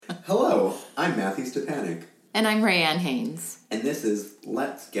I'm Matthew Stepanek. And I'm Rayanne Haynes. And this is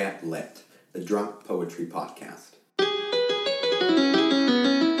Let's Get Lit, the Drunk Poetry Podcast.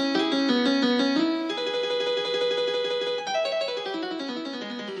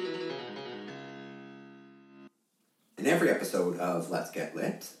 In every episode of Let's Get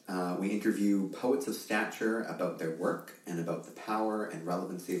Lit, we interview poets of stature about their work and about the power and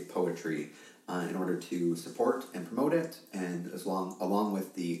relevancy of poetry in order to support and promote it, and along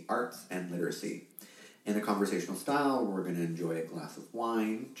with the arts and literacy. In a conversational style, we're going to enjoy a glass of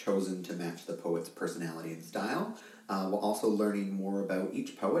wine, chosen to match the poet's personality and style, while also learning more about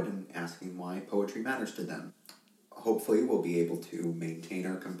each poet and asking why poetry matters to them. Hopefully, we'll be able to maintain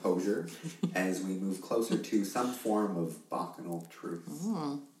our composure as we move closer to some form of bacchanal truth.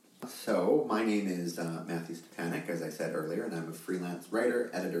 So, my name is Matthew Stepanek, as I said earlier, and I'm a freelance writer,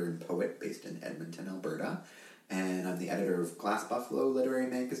 editor, and poet based in Edmonton, Alberta. And I'm the editor of Glass Buffalo Literary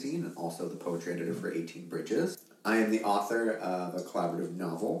Magazine and also the poetry editor for 18 Bridges. I am the author of a collaborative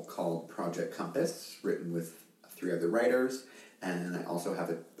novel called Project Compass, written with 3 other writers. And I also have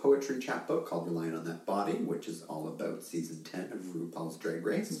a poetry chapbook called Relying on That Body, which is all about season 10 of RuPaul's Drag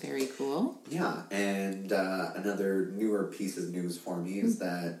Race. Very cool. Yeah, and another newer piece of news for me is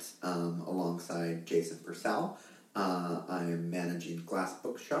that alongside Jason Purcell, I'm managing Glass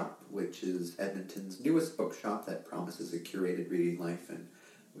Bookshop, which is Edmonton's newest bookshop that promises a curated reading life, and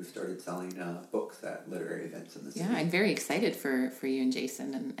we've started selling books at literary events in the city. Yeah, I'm very excited for you and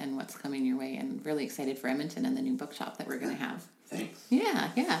Jason and what's coming your way, and really excited for Edmonton and the new bookshop that we're going to have. Thanks. Yeah.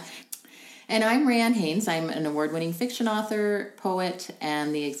 And I'm Rayanne Haynes. I'm an award-winning fiction author, poet,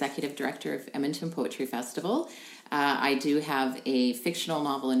 and the executive director of Edmonton Poetry Festival. I do have a fictional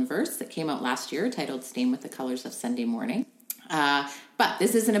novel in verse that came out last year titled Stain with the Colors of Sunday Morning. But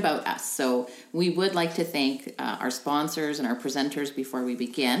this isn't about us, so we would like to thank our sponsors and our presenters before we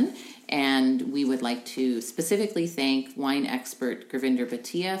begin, and we would like to specifically thank wine expert Gurvinder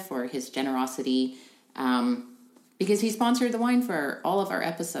Bhatia for his generosity, because he sponsored the wine for all of our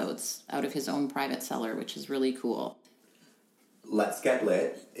episodes out of his own private cellar, which is really cool. Let's Get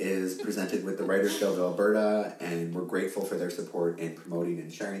Lit is presented with the Writers Guild of Alberta, and we're grateful for their support in promoting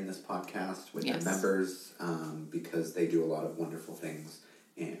and sharing this podcast with their members, because they do a lot of wonderful things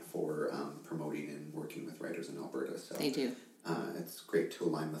for promoting and working with writers in Alberta. So they do. It's great to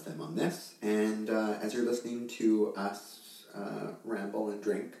align with them on this. And as you're listening to us ramble and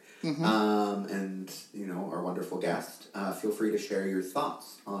drink, and our wonderful guest, feel free to share your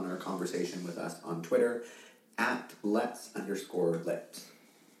thoughts on our conversation with us on Twitter at @lets_lit.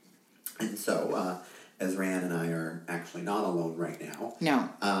 And so, as Rayanne and I are actually not alone right now, no,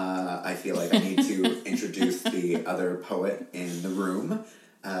 I feel like I need to introduce the other poet in the room.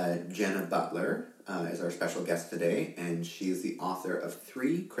 Jenna Butler is our special guest today, and she is the author of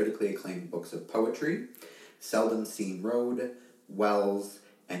 3 critically acclaimed books of poetry: Seldom Seen Road, Wells,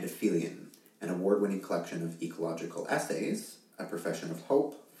 and Aphelion, an award-winning collection of ecological essays, A Profession of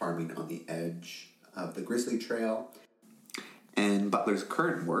Hope, Farming on the Edge of the Grizzly Trail. And Butler's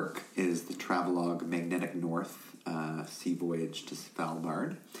current work is the travelogue Magnetic North, Sea Voyage to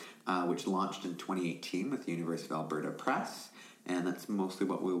Svalbard, which launched in 2018 with the University of Alberta Press, and that's mostly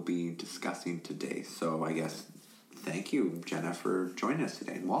what we'll be discussing today. So I guess thank you, Jenna, for joining us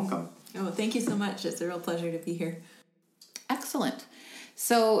today, and welcome. Oh, thank you so much. It's a real pleasure to be here. Excellent.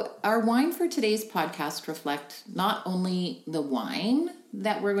 So our wine for today's podcast reflect not only the wine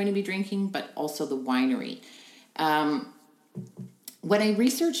that we're going to be drinking, but also the winery. When I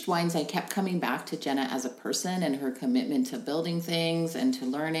researched wines, I kept coming back to Jenna as a person and her commitment to building things and to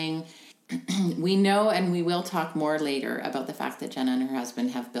learning. We know, and we will talk more later, about the fact that Jenna and her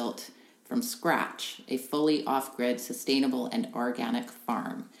husband have built from scratch a fully off-grid, sustainable, and organic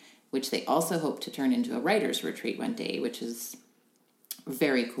farm, which they also hope to turn into a writer's retreat one day, which is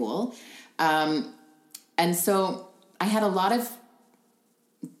very cool. And so I had a lot of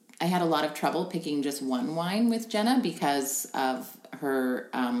trouble picking just one wine with Jenna because of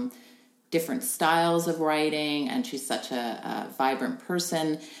her different styles of writing, and she's such a vibrant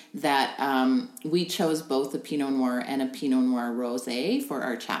person that we chose both a Pinot Noir and a Pinot Noir Rosé for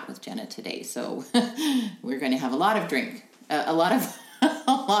our chat with Jenna today. So we're going to have a lot of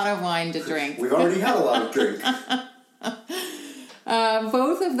wine to drink. We've already had a lot of drink.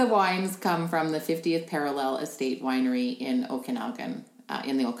 Both of the wines come from the 50th Parallel Estate Winery in Okanagan,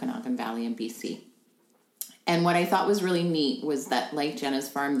 in the Okanagan Valley in BC. And what I thought was really neat was that, like Jenna's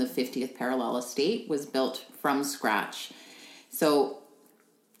farm, the 50th Parallel Estate was built from scratch. So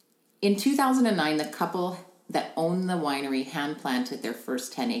in 2009, the couple that owned the winery hand-planted their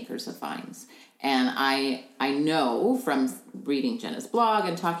first 10 acres of vines. And I know from reading Jenna's blog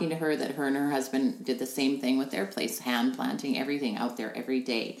and talking to her that her and her husband did the same thing with their place, hand planting everything out there every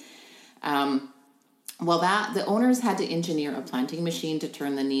day. The owners had to engineer a planting machine to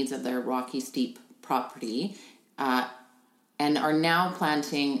turn the needs of their rocky, steep property, and are now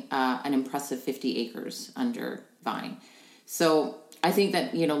planting an impressive 50 acres under vine. So I think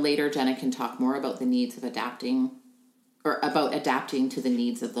that, later Jenna can talk more about the needs of adapting to the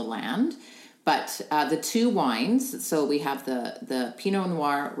needs of the land. But the two wines, so we have the Pinot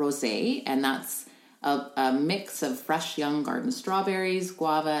Noir Rosé, and that's a mix of fresh young garden strawberries,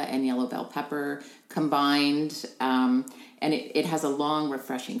 guava, and yellow bell pepper combined. And it has a long,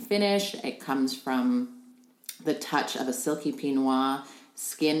 refreshing finish. It comes from the touch of a silky Pinot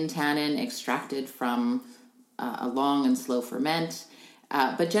skin tannin extracted from a long and slow ferment.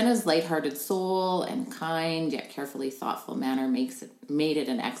 But Jenna's lighthearted soul and kind yet carefully thoughtful manner made it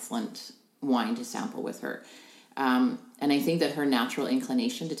an excellent wine to sample with her. And I think that her natural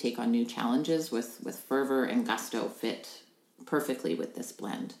inclination to take on new challenges with fervor and gusto fit perfectly with this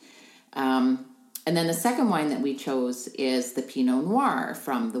blend. And then the second wine that we chose is the Pinot Noir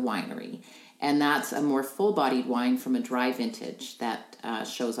from the winery. And that's a more full-bodied wine from a dry vintage that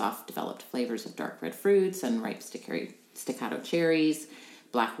shows off developed flavors of dark red fruits and ripe staccato cherries,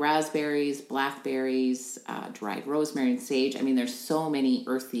 black raspberries, blackberries, dried rosemary and sage. I mean, there's so many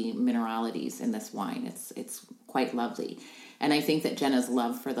earthy mineralities in this wine. It's quite lovely. And I think that Jenna's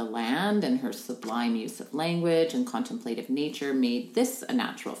love for the land and her sublime use of language and contemplative nature made this a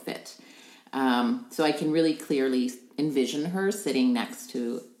natural fit. So I can really clearly envision her sitting next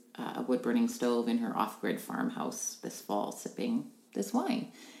to a wood-burning stove in her off-grid farmhouse this fall sipping this wine.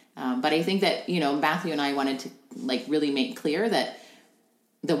 But I think that, Matthew and I wanted to really make clear that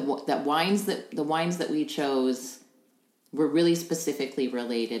the wines that we chose were really specifically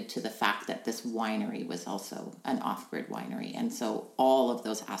related to the fact that this winery was also an off-grid winery, and so all of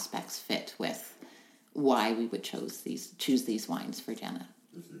those aspects fit with why we would choose these wines for Jenna.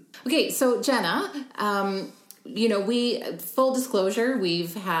 Mm-hmm. Okay, so Jenna, full disclosure,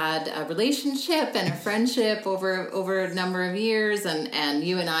 we've had a relationship and a friendship over a number of years, and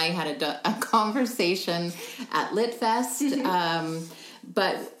you and I had a conversation at LitFest.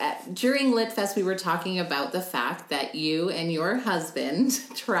 But during LitFest, we were talking about the fact that you and your husband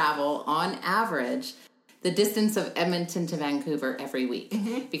travel on average the distance of Edmonton to Vancouver every week,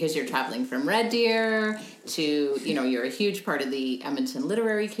 because you're traveling from Red Deer to, you're a huge part of the Edmonton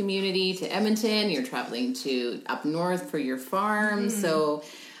literary community to Edmonton. You're traveling to up north for your farm. So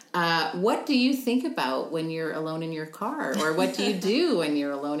what do you think about when you're alone in your car? Or what do you do when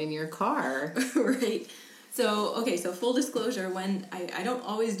you're alone in your car? Right. So full disclosure, when I don't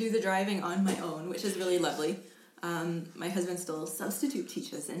always do the driving on my own, which is really lovely. My husband still substitute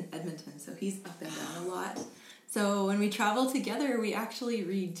teaches in Edmonton, so he's up and down a lot. So when we travel together, we actually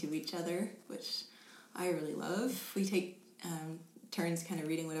read to each other, which I really love. We take turns kind of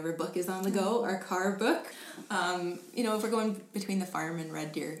reading whatever book is on the go, our car book. If we're going between the farm and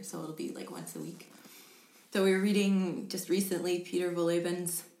Red Deer, so it'll be once a week. So we were reading just recently Peter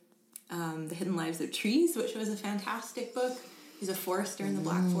Wohleben's The Hidden Lives of Trees, which was a fantastic book. He's a forester in the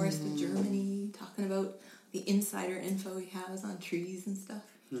Black Forest of Germany, talking about the insider info he has on trees and stuff.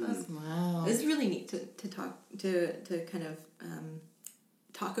 So it's really neat to talk to kind of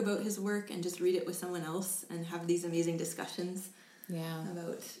talk about his work and just read it with someone else and have these amazing discussions. Yeah.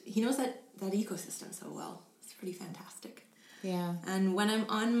 He knows that ecosystem so well. It's pretty fantastic. Yeah. And when I'm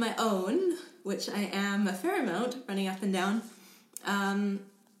on my own, which I am a fair amount, running up and down,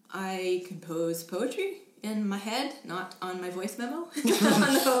 I compose poetry in my head, not on my voice memo, on the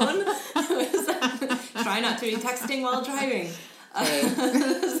phone. Try not to be texting while driving.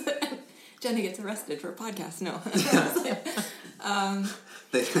 Jenna gets arrested for a podcast. No.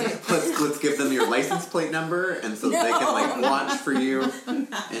 Let's give them your license plate number, and so they can watch for you and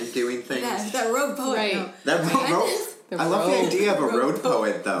doing things. Yeah, that rogue poet. Right. No. I love the idea of a road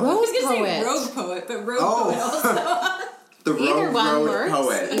poet, though. I was going to say rogue poet, but rogue poet also. The road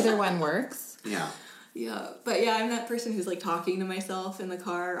poet. Either one works. Yeah. Yeah, but I'm that person who's talking to myself in the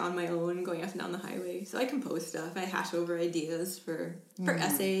car on my own, going up and down the highway. So I compose stuff. I hash over ideas for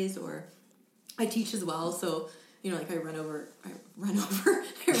essays, or I teach as well. So I run over my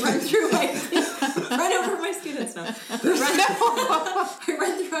students now. I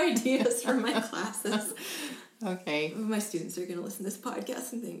run through ideas for my classes. Okay. My students are going to listen to this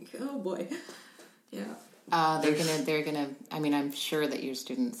podcast and think, oh boy, yeah. They're gonna. I mean, I'm sure that your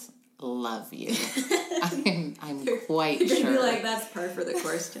students love you. I'm quite sure. They'd be like, that's par for the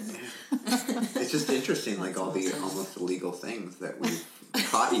course, Jen. It's just interesting, all these almost illegal things that we've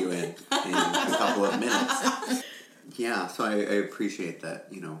caught you in a couple of minutes. Yeah, so I appreciate that,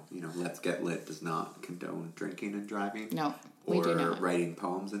 Let's Get Lit does not condone drinking and driving. No, we do Or not. writing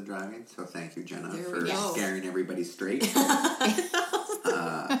poems and driving. So thank you, Jenna, There for we go. scaring everybody straight.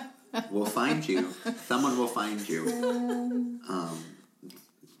 We'll find you. Someone will find you.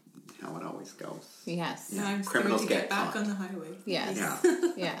 How it always goes. Yes. Now I'm scared Criminals to get get back caught. on the highway. Yes.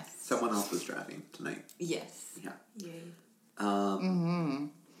 Yeah. Yes. Someone else was driving tonight. Yes. Yeah. Yay.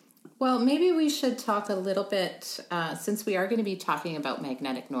 Well, maybe we should talk a little bit, since we are going to be talking about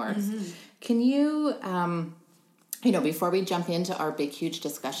Magnetic North. Can you, before we jump into our big, huge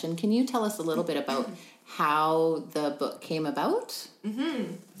discussion, can you tell us a little bit about how the book came about?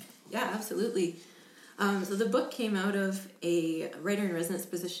 Yeah, absolutely. So the book came out of a writer-in-residence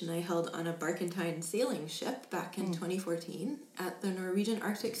position I held on a barkentine sailing ship back in 2014 at the Norwegian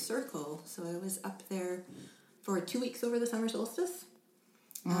Arctic Circle. So I was up there for 2 weeks over the summer solstice.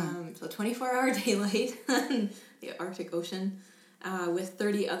 So 24-hour daylight on the Arctic Ocean with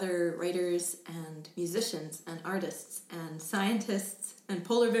 30 other writers and musicians and artists and scientists and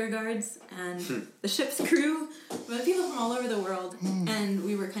polar bear guards and the ship's crew, but people from all over the world. And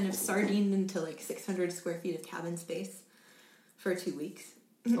we were kind of sardined into like 600 square feet of cabin space for 2 weeks.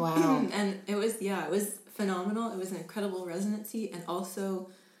 Wow. And it was phenomenal. It was an incredible residency, and also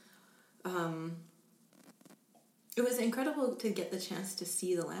it was incredible to get the chance to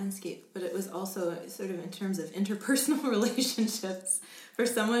see the landscape, but it was also sort of in terms of interpersonal relationships. For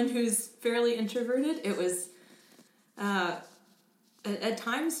someone who's fairly introverted, it was at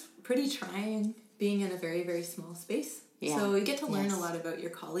times pretty trying being in a very, very small space. Yeah. So you get to learn Yes. a lot about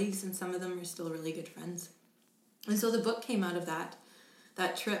your colleagues, and some of them are still really good friends. And so the book came out of that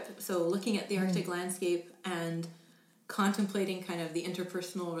trip. So looking at the Arctic landscape and contemplating kind of the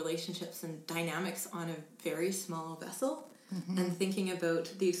interpersonal relationships and dynamics on a very small vessel, and thinking about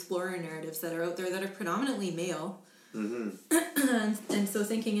the explorer narratives that are out there that are predominantly male. And so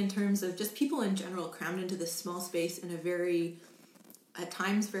thinking in terms of just people in general crammed into this small space in a very, at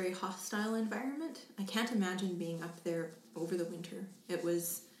times, very hostile environment. I can't imagine being up there over the winter. It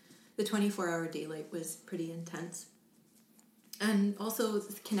was, the 24-hour daylight was pretty intense. And also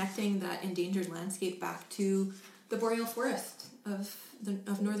connecting that endangered landscape back to the boreal forest of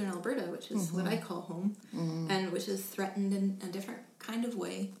northern Alberta, which is what I call home, and which is threatened in a different kind of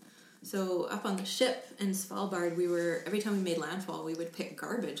way. So up on the ship in Svalbard, every time we made landfall, we would pick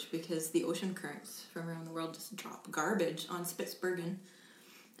garbage because the ocean currents from around the world just drop garbage on Spitsbergen.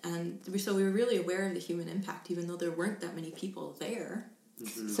 And so we were really aware of the human impact, even though there weren't that many people there.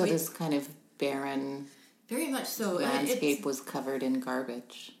 So this kind of barren Very much so. landscape was covered in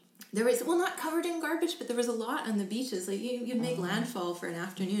garbage. There was, not covered in garbage, but there was a lot on the beaches. Like you'd make landfall for an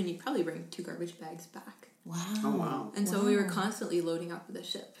afternoon, you'd probably bring 2 garbage bags back. Wow. Oh, wow. And so we were constantly loading up the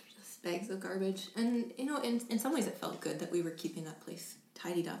ship, just bags of garbage. And, in some ways it felt good that we were keeping that place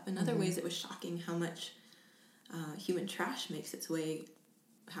tidied up. In other ways it was shocking how much human trash makes its way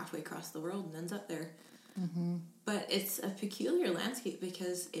halfway across the world and ends up there. But it's a peculiar landscape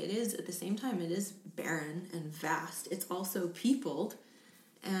because it is, at the same time, it is barren and vast. It's also peopled.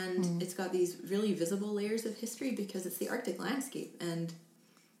 And it's got these really visible layers of history because it's the Arctic landscape and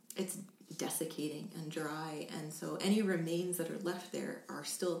it's desiccating and dry, and so any remains that are left there are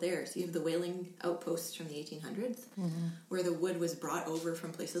still there. So you have the whaling outposts from the 1800s where the wood was brought over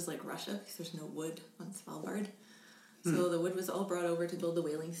from places like Russia because there's no wood on Svalbard. So the wood was all brought over to build the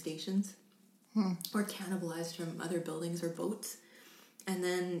whaling stations or cannibalized from other buildings or boats. And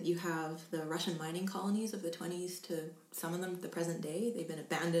then you have the Russian mining colonies of the 20s to some of them the present day. They've been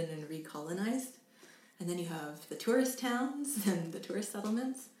abandoned and recolonized. And then you have the tourist towns and the tourist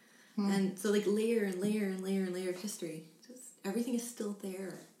settlements. And so like layer and layer and layer and layer of history. Just everything is still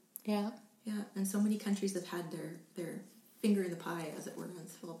there. Yeah. Yeah, and so many countries have had their finger in the pie, as it were, on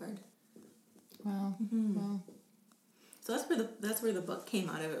Svalbard. Wow. Wow. So that's where the book came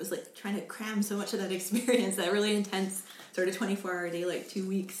out of. It was like trying to cram so much of that experience, that really intense sort of 24-hour day, like 2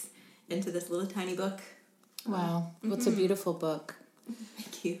 weeks, into this little tiny book. Wow. Well, it's a beautiful book.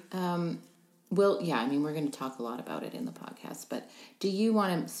 Thank you. Well, yeah, I mean, we're going to talk a lot about it in the podcast, but do you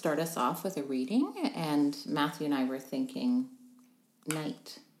want to start us off with a reading? And Matthew and I were thinking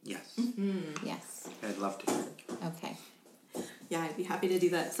night. Yes. Yes. I'd love to hear it. Okay. Yeah, I'd be happy to do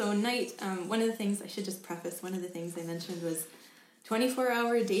that. So night, one of the things, I should just preface, one of the things I mentioned was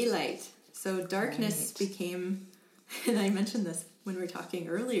 24-hour daylight. So darkness became, and I mentioned this when we were talking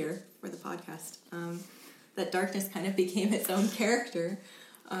earlier for the podcast, that darkness kind of became its own character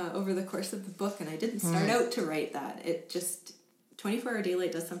over the course of the book. And I didn't start out to write that. It just, 24-hour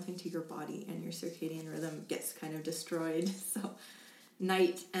daylight does something to your body and your circadian rhythm gets kind of destroyed. So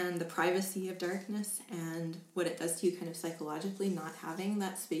night and the privacy of darkness and what it does to you kind of psychologically, not having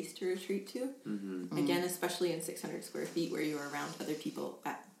that space to retreat to. Again, especially in 600 square feet where you are around other people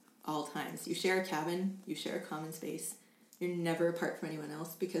at all times. You share a cabin, you share a common space. You're never apart from anyone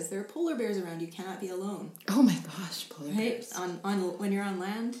else because there are polar bears around. You cannot be alone. Oh my gosh, polar Right? bears. When you're on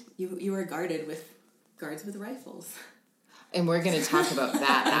land, you are guarded with guards with rifles. And we're going to talk about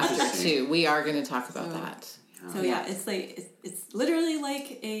that after too. We are going to talk about that. So yeah, it's like it's literally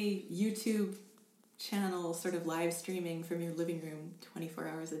like a YouTube channel sort of live streaming from your living room 24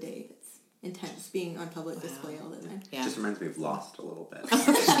 hours a day. It's intense being on public display all the time. Yeah. Just reminds me of Lost a little bit.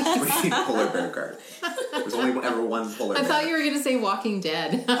 Polar bear guard. There's only ever one polar bear. I thought you were going to say Walking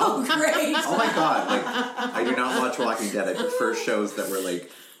Dead. Oh, great! Oh my god, like, I do not watch Walking Dead. I prefer shows that were,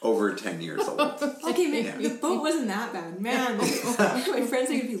 like, over 10 years old. Okay, maybe the boat wasn't that bad. Man, my friends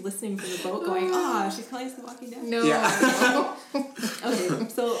are going to be listening from the boat going, she's calling us The Walking Dead. No. Yeah. Okay,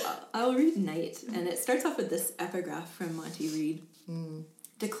 so I'll read Night, and it starts off with this epigraph from Monty Reed.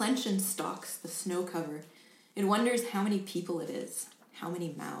 Declension stalks the snow cover. It wonders how many people it is, how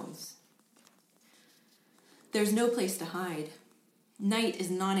many mouths. There's no place to hide. Night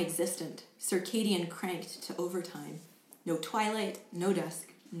is non-existent, circadian cranked to overtime. No twilight, no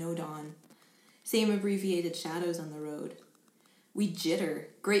dusk, no dawn. Same abbreviated shadows on the road. We jitter,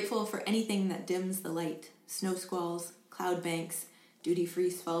 grateful for anything that dims the light. Snow squalls, cloud banks, duty-free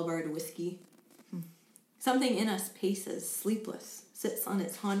Svalbard whiskey. Something in us paces, sleepless, sits on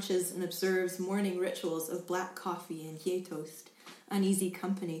its haunches and observes morning rituals of black coffee and Hjetoast, uneasy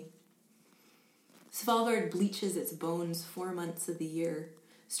company. Svalbard bleaches its bones 4 months of the year,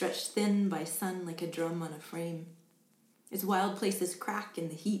 stretched thin by sun like a drum on a frame. Its wild places crack in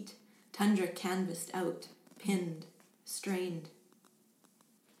the heat, tundra canvassed out, pinned, strained.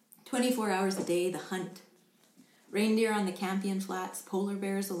 24 hours a day, the hunt. Reindeer on the Campion Flats, polar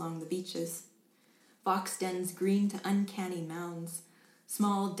bears along the beaches. Fox dens green to uncanny mounds,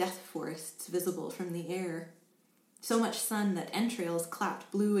 small death forests visible from the air. So much sun that entrails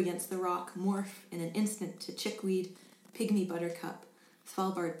clapped blue against the rock morph in an instant to chickweed, pygmy buttercup,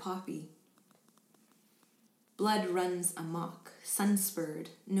 Svalbard poppy. Blood runs amok, sun-spurred,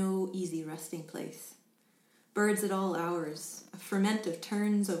 no easy resting place. Birds at all hours, a ferment of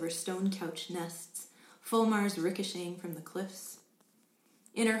terns over stone-couch nests, fulmars ricocheting from the cliffs.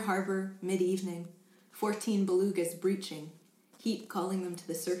 Inner harbor, mid-evening, 14 belugas breaching, heat calling them to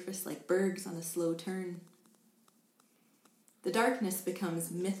the surface like bergs on a slow turn. The darkness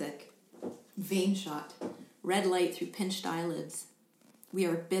becomes mythic, vein shot, red light through pinched eyelids. We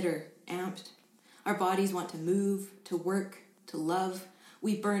are bitter, amped. Our bodies want to move, to work, to love.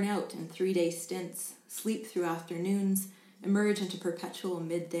 We burn out in 3-day stints, sleep through afternoons, emerge into perpetual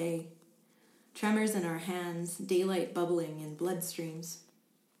midday. Tremors in our hands, daylight bubbling in bloodstreams.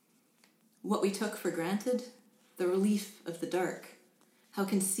 What we took for granted, the relief of the dark. How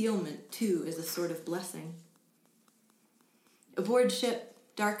concealment, too, is a sort of blessing. Aboard ship,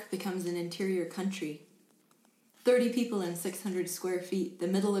 dark becomes an interior country. 30 people in 600 square feet, the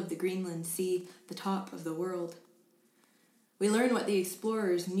middle of the Greenland Sea, the top of the world. We learn what the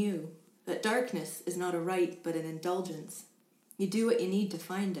explorers knew, that darkness is not a right but an indulgence. You do what you need to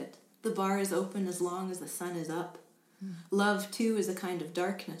find it. The bar is open as long as the sun is up. Love, too, is a kind of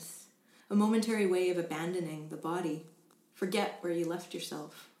darkness, a momentary way of abandoning the body. Forget where you left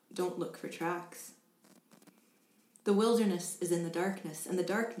yourself. Don't look for tracks. The wilderness is in the darkness, and the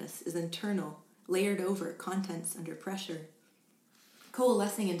darkness is internal, layered over, contents under pressure,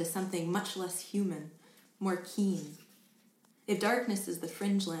 coalescing into something much less human, more keen. If darkness is the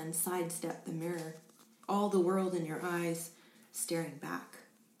fringe land, sidestep the mirror, all the world in your eyes, staring back.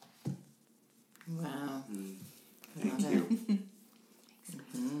 Wow. Thank you.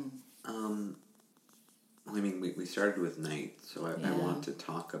 Well, I mean, we started with night, so I want to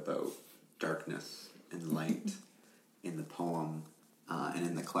talk about darkness and light in the poem and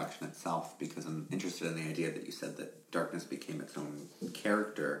in the collection itself, because I'm interested in the idea that you said that darkness became its own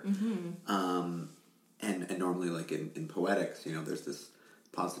character. And normally, like in poetics, you know, there's this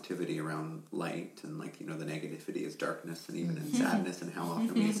positivity around light, and like, you know, the negativity is darkness, and even in sadness, and how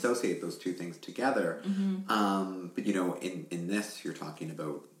often we associate those two things together. But you know, in this, you're talking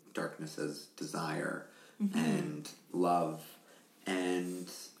about darkness as desire and love and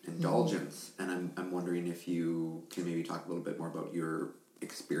indulgence, and I'm wondering if you can maybe talk a little bit more about your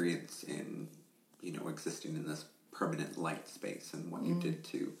experience in, you know, existing in this permanent light space and what you did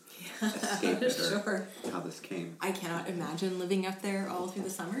to escape it, or how this came. I cannot imagine living up there all through the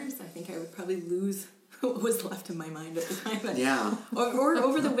summers. I think I would probably lose what was left in my mind at the time. But, Yeah. or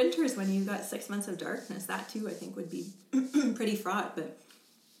over the winters when you got 6 months of darkness, that too I think would be pretty fraught. But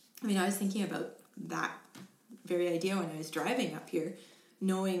I mean, I was thinking about that very idea when I was driving up here,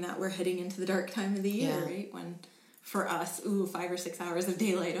 knowing that we're heading into the dark time of the year, right? When for us, 5 or 6 hours of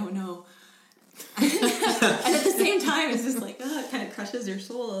daylight, oh no. And at the same time, it's just like, it kind of crushes your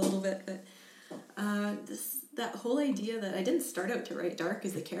soul a little bit. But that whole idea that I didn't start out to write Dark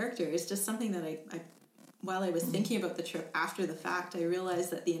as a character is just something that I while I was thinking about the trip after the fact, I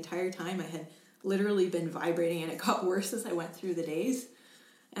realized that the entire time I had literally been vibrating, and it got worse as I went through the days.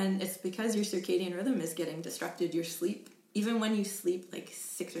 And it's because your circadian rhythm is getting disrupted. Your sleep, even when you sleep like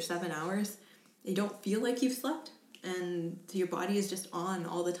 6 or 7 hours, you don't feel like you've slept, and your body is just on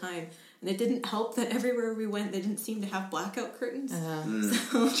all the time. And it didn't help that everywhere we went, they didn't seem to have blackout curtains.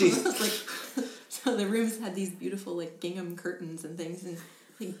 So the rooms had these beautiful like gingham curtains and things, and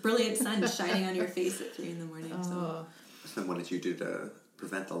like brilliant sun shining on your face at 3 in the morning. So what did you do to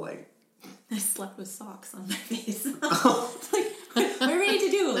prevent the light? I slept with socks on my face. It's like, whatever you need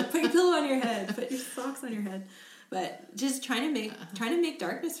to do, like put your pillow on your head, put your socks on your head. But just trying to make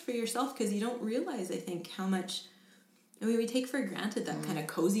darkness for yourself, because you don't realize, I think, how much. I mean, we take for granted that kind of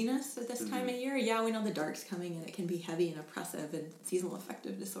coziness at this time of year. Yeah, we know the dark's coming, and it can be heavy and oppressive, and seasonal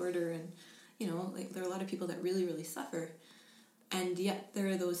affective disorder, and like there are a lot of people that really, really suffer. And yet there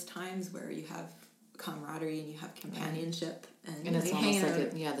are those times where you have camaraderie and you have companionship, and it's almost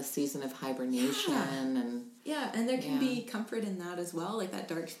like the season of hibernation, and there can be comfort in that as well. Like that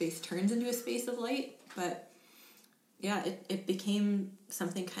dark space turns into a space of light, but it became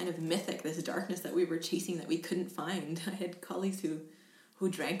something kind of mythic, this darkness that we were chasing that we couldn't find. I had colleagues who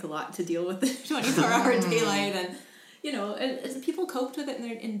drank a lot to deal with the 24-hour daylight, and and people coped with it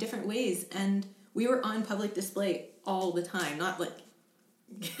in different ways. And we were on public display all the time, not like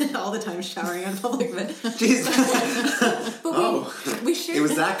all the time showering on public, but jeez. But we shared. It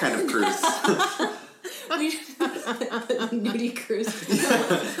was that kind of cruise. Nudie cruise.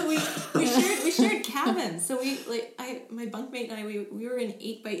 we shared cabins. So my bunkmate and I, we were in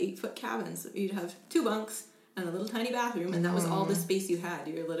 8 by 8 foot cabins. You'd have 2 bunks and a little tiny bathroom, and that was all the space you had.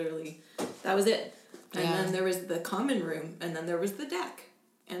 You were literally, that was it. And then there was the common room, and then there was the deck.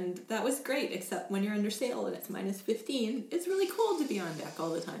 And that was great, except when you're under sail and it's minus 15, it's really cold to be on deck all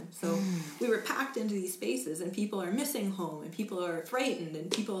the time. So we were packed into these spaces, and people are missing home, and people are frightened, and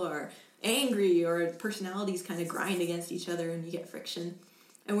people are angry, or personalities kind of grind against each other, and you get friction.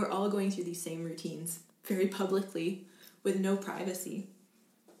 And we're all going through these same routines very publicly with no privacy.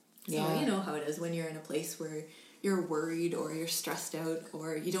 So you know how it is when you're in a place where you're worried, or you're stressed out,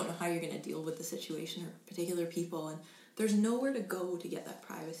 or you don't know how you're going to deal with the situation or particular people, and there's nowhere to go to get that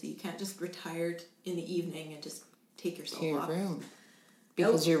privacy. You can't just retire in the evening and just take yourself to your off. room.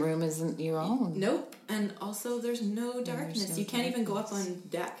 Because your room isn't your own. Nope. And also there's no darkness. You can't even go up on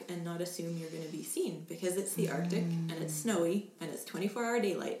deck and not assume you're going to be seen, because it's the Arctic, and it's snowy, and it's 24-hour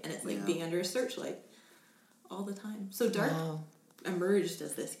daylight, and it's like being under a searchlight all the time. So dark emerged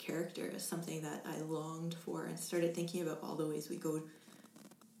as this character, as something that I longed for, and started thinking about all the ways we go,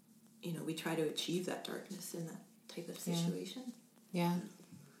 we try to achieve that darkness in that type of situation. Yeah.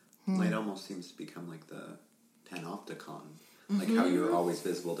 Light almost seems to become like the panopticon. Like how you're always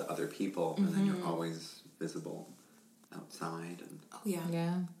visible to other people, and then you're always visible outside. And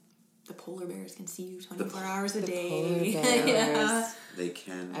Yeah. The polar bears can see you 24 hours a day. Polar bears. They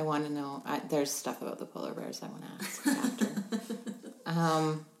can. I want to know. There's stuff about the polar bears I want to ask after.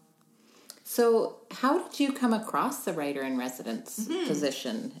 So how did you come across the writer-in-residence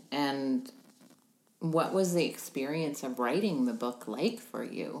position, and what was the experience of writing the book like for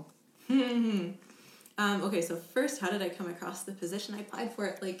you? Okay, so first, how did I come across the position? I applied for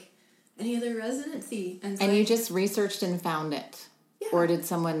it like any other residency. And you just researched and found it? Yeah. Or did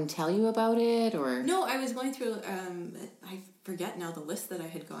someone tell you about it? Or No, I was going through, I forget now the list that I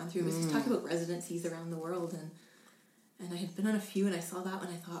had gone through. It was just talking about residencies around the world, and I had been on a few, and I saw that one,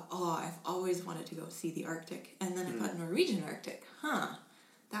 I thought, I've always wanted to go see the Arctic. And then I thought, Norwegian Arctic,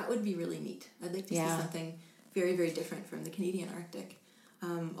 that would be really neat. I'd like to see something very, very different from the Canadian Arctic.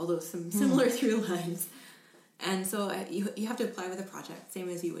 Although some similar through lines. And so you have to apply with a project, same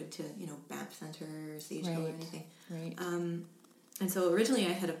as you would to, Banff Center or SageGill or anything. Right. And so originally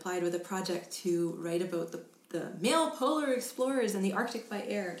I had applied with a project to write about the male polar explorers in the Arctic by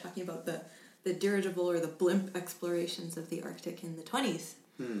air, talking about the dirigible or the blimp explorations of the Arctic in the 1920s.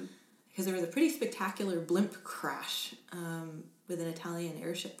 Because there was a pretty spectacular blimp crash with an Italian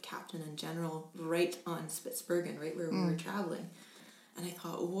airship captain and general right on Spitsbergen, right where we were traveling. And I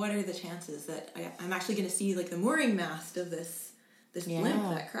thought, what are the chances that I'm actually going to see like the mooring mast of this blimp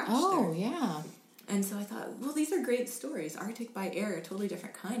that crashed there? Yeah. And so I thought, well, these are great stories. Arctic by air, a totally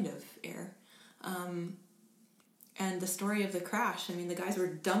different kind of air. And the story of the crash, I mean, the guys were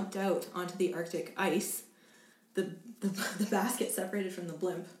dumped out onto the Arctic ice. The basket separated from the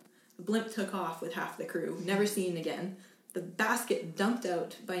blimp. The blimp took off with half the crew, never seen again. The basket dumped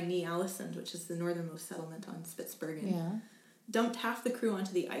out by Ny-Ålesund, which is the northernmost settlement on Spitsbergen. Yeah. Dumped half the crew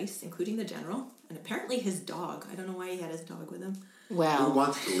onto the ice, including the general, and apparently his dog. I don't know why he had his dog with him. Well, Who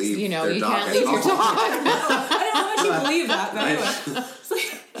wants to leave you know, their you dog can't at leave your home? dog. I don't know how much you believe that, but anyway. It's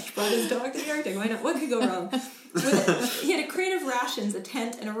like, he brought his dog to the Arctic. Why not? What could go wrong? He had a crate of rations, a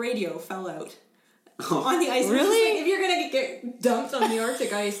tent, and a radio fell out on the ice. Really? Like, if you're going to get dumped on the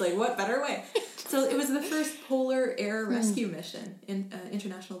Arctic ice, like, what better way? So it was the first polar air rescue mission,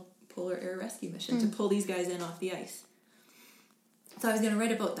 international polar air rescue mission, to pull these guys in off the ice. So I was going to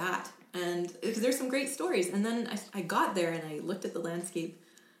write about that, and because there's some great stories. And then I got there and I looked at the landscape,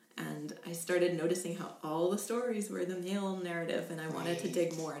 and I started noticing how all the stories were the male narrative, and I wanted to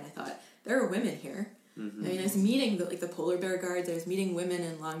dig more. And I thought, there are women here. Mm-hmm. I mean, I was meeting the polar bear guards. I was meeting women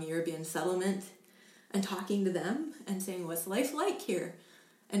in Longyearbyen settlement, and talking to them and saying, "What's life like here?"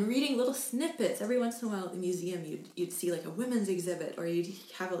 And reading little snippets. Every once in a while at the museum, you'd see like a women's exhibit, or you'd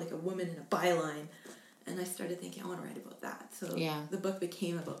have like a woman in a byline. And I started thinking, I want to write about that. So the book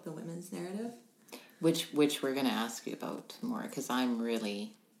became about the women's narrative. Which we're going to ask you about more, because I'm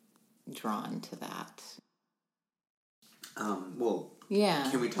really drawn to that. Well,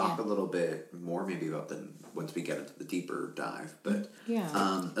 can we talk a little bit more maybe about once we get into the deeper dive, but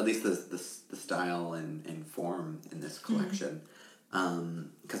at least the style and form in this collection,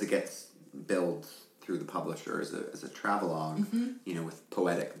 because it gets billed through the publisher as a travelogue, you know, with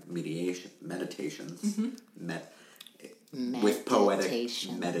poetic meditations, with poetic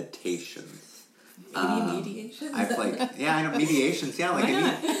meditations. Mediations? I've I know, mediations,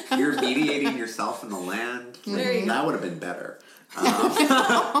 you're mediating yourself and the land. That would have been better.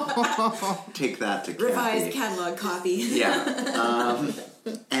 Take that to revised catalog copy.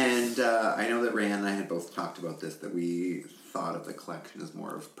 And I know that Ray and I had both talked about this, that we thought of the collection as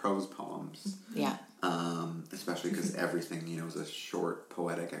more of prose poems. Yeah. Especially because everything, you know, is a short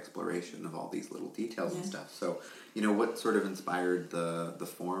poetic exploration of all these little details and stuff. So, you know, what sort of inspired the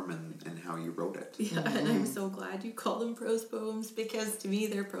form and how you wrote it? Yeah, and I'm so glad you call them prose poems, because to me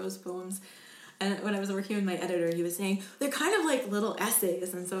they're prose poems. And when I was working with my editor, he was saying they're kind of like little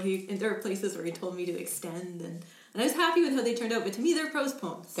essays, and so there are places where he told me to extend, and I was happy with how they turned out. But to me, they're prose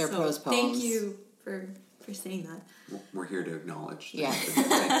poems. They're prose poems. Thank you for saying that. We're here to acknowledge. Yeah, this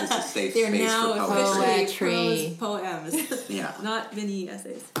is a safe they're space now for poetry. officially prose poems. Not mini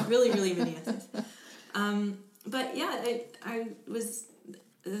essays. Really, really mini essays. But yeah, I was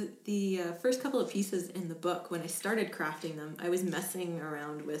the first couple of pieces in the book. When I started crafting them, I was messing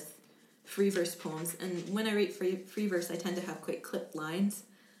around with free verse poems, and when I write free verse, I tend to have quite clipped lines,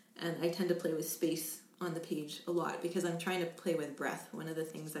 and I tend to play with space on the page a lot because I'm trying to play with breath. One of the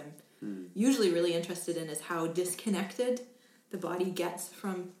things I'm usually really interested in is how disconnected the body gets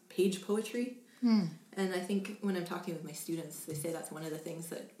from page poetry. And I think when I'm talking with my students, they say that's one of the things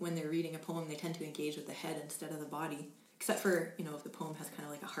that when they're reading a poem, they tend to engage with the head instead of the body, except for, you know, if the poem has kind of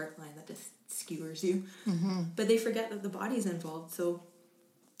like a heart line that just skewers you. But they forget that the body's involved. So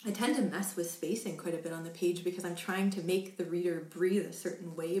I tend to mess with spacing quite a bit on the page because I'm trying to make the reader breathe a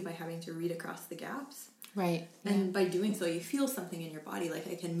certain way by having to read across the gaps. Right. And by doing so, you feel something in your body. Like,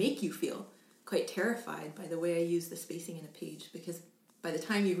 I can make you feel quite terrified by the way I use the spacing in a page, because by the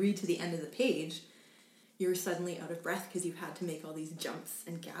time you read to the end of the page, you're suddenly out of breath because you've had to make all these jumps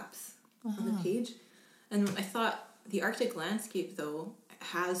and gaps on the page. And I thought the Arctic landscape, though,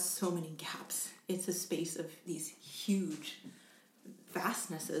 has so many gaps. It's a space of these huge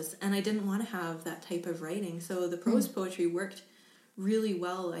vastnesses, and I didn't want to have that type of writing. So the prose poetry worked really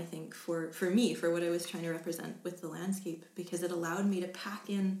well, I think, for me, for what I was trying to represent with the landscape, because it allowed me to pack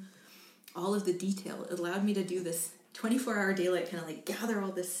in all of the detail. It allowed me to do this 24-hour daylight, kind of like gather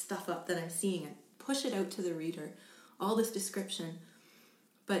all this stuff up that I'm seeing and push it out to the reader, all this description,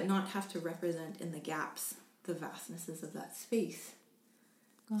 but not have to represent in the gaps the vastnesses of that space.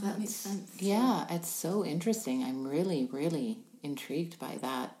 Does that make sense? Yeah, it's so interesting. I'm really, really intrigued by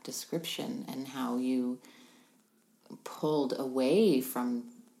that description and how you pulled away from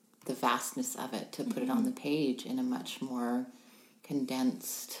the vastness of it to put it on the page in a much more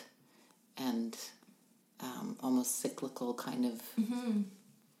condensed and almost cyclical kind of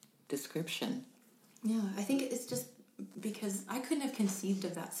description. Yeah, I think it's just because I couldn't have conceived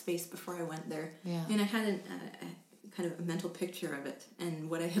of that space before I went there. Yeah. And I had a kind of a mental picture of it and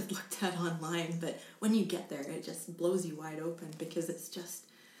what I had looked at online, but when you get there, it just blows you wide open, because it's just,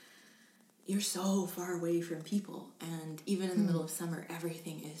 you're so far away from people, and even in the middle of summer,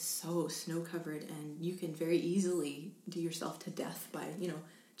 everything is so snow-covered, and you can very easily do yourself to death by,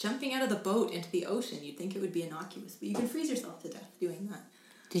 jumping out of the boat into the ocean. You'd think it would be innocuous, but you can freeze yourself to death doing that.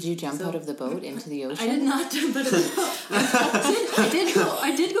 Did you jump out of the boat into the ocean? I did not jump out of the boat.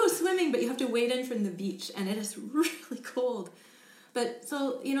 I did go swimming, but you have to wade in from the beach, and it is really cold. But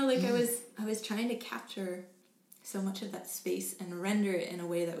so, I was trying to capture so much of that space and render it in a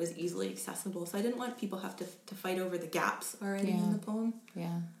way that was easily accessible. So I didn't want people have to fight over the gaps already in the poem.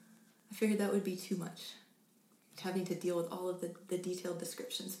 Yeah. I figured that would be too much, having to deal with all of the detailed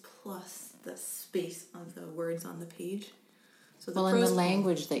descriptions plus the space of the words on the page. So and the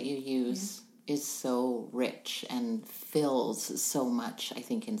language that you use is so rich and fills so much, I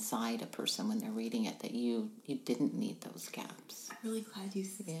think, inside a person when they're reading it, that you didn't need those gaps. I'm really glad you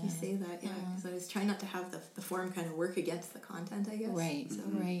say that, because I was trying not to have the form kind of work against the content, I guess. Right,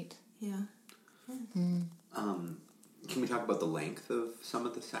 right. Yeah. Can we talk about the length of some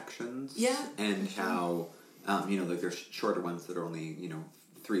of the sections? Yeah. And how, there's shorter ones that are only,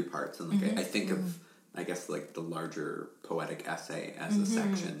 3 parts. And I think of, I guess, like the larger poetic essay as a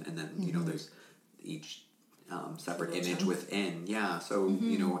section. And then, there's each separate image within. Yeah. So,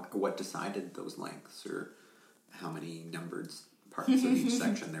 what decided those lengths, or how many numbered parts of each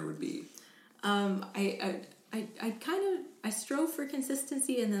section there would be? I strove for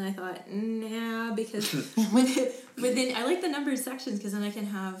consistency, and then I thought, nah, because within I like the numbered sections, because then I can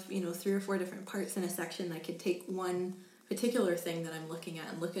have 3 or 4 different parts in a section. I could take one particular thing that I'm looking at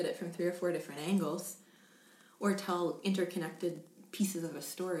and look at it from 3 or 4 different angles, or tell interconnected pieces of a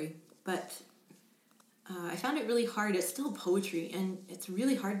story. But I found it really hard. It's still poetry, and it's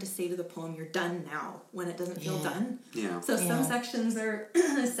really hard to say to the poem, you're done now, when it doesn't feel done. Yeah. So some sections are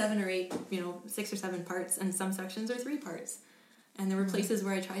 7 or 8, 6 or 7 parts, and some sections are 3 parts. And there were places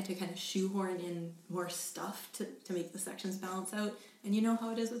where I tried to kind of shoehorn in more stuff to make the sections balance out. And you know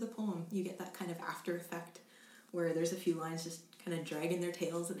how it is with a poem. You get that kind of after effect where there's a few lines just kind of dragging their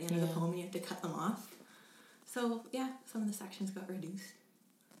tails at the end of the poem, and you have to cut them off. So, some of the sections got reduced.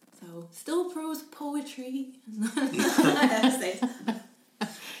 So, still prose poetry.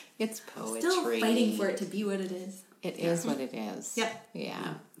 It's poetry. Still fighting for it to be what it is. It is what it is. Yep.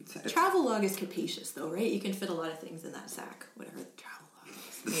 Yeah. Travelogue is capacious, though, right? You can fit a lot of things in that sack, whatever the travelogue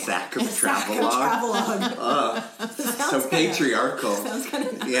is. The sack of Travelogue. So patriarchal. Sounds kind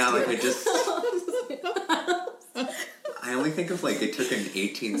of nasty. Yeah, like I only think of, I took an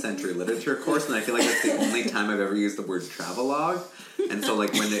 18th century literature course, and I feel like that's the only time I've ever used the word travelogue. And so, when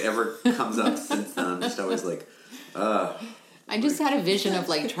it ever comes up since then, I'm just always like, I just had a vision of,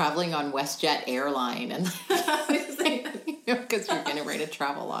 traveling on WestJet airline, and because you're going to write a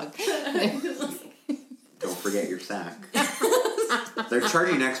travelogue. Don't forget your sack. They're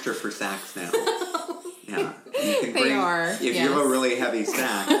charging extra for sacks now. Yeah. You can bring, if you have a really heavy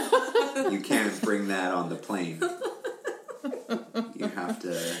sack, you can't bring that on the plane. You have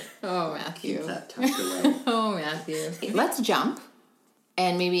to keep that tucked away. Oh, Matthew. Let's jump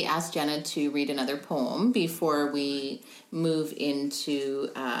and maybe ask Jenna to read another poem before we move into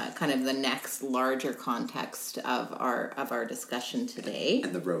kind of the next larger context of our discussion today.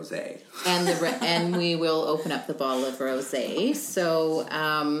 And the rosé. And we will open up the bottle of rosé. So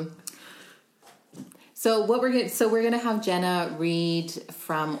we're gonna have Jenna read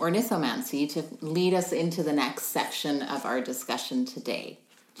from Ornithomancy to lead us into the next section of our discussion today.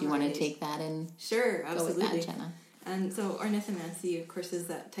 Do you want to take that in? Sure, absolutely. Go with that, Jenna. And so ornithomancy, of course, is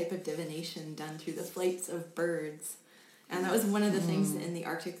that type of divination done through the flights of birds. And that was one of the things in the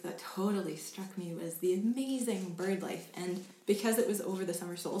Arctic that totally struck me, was the amazing bird life. And because it was over the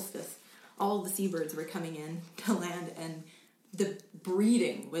summer solstice, all the seabirds were coming in to land, and the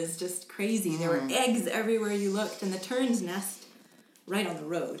breeding was just crazy. There were eggs everywhere you looked, and the terns nest right on the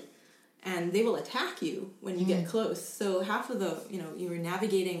road. And they will attack you when you get close. So half of the, you were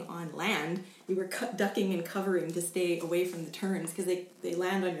navigating on land, you were ducking and covering to stay away from the terns, because they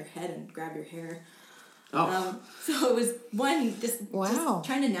land on your head and grab your hair. Oh. So it was just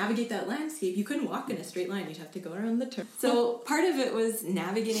trying to navigate that landscape. You couldn't walk in a straight line. You'd have to go around the turn. So part of it was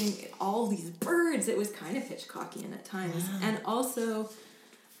navigating all these birds. It was kind of Hitchcockian at times. And also,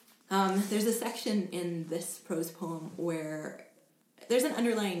 there's a section in this prose poem where there's an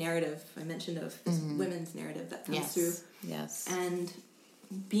underlying narrative I mentioned of this women's narrative that comes through. Yes. And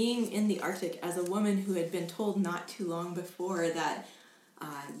being in the Arctic as a woman who had been told not too long before that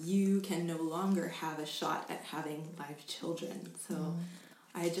you can no longer have a shot at having live children. So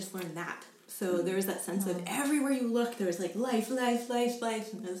I had just learned that. So there was that sense of everywhere you look, there was life, life, life,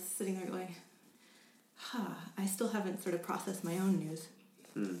 life. And I was sitting there going, I still haven't sort of processed my own news.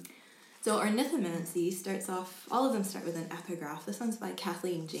 So our Nithomancy starts off, all of them start with an epigraph. This one's by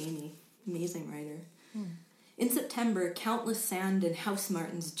Kathleen Janey, amazing writer. In September, countless sand and house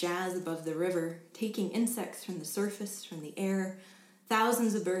martins jazz above the river, taking insects from the surface, from the air,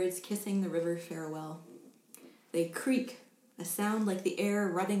 thousands of birds kissing the river farewell. They creak, a sound like the air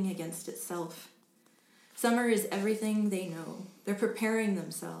rutting against itself. Summer is everything they know. They're preparing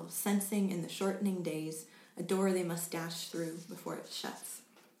themselves, sensing in the shortening days a door they must dash through before it shuts.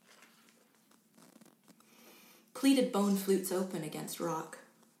 Pleated bone flutes open against rock.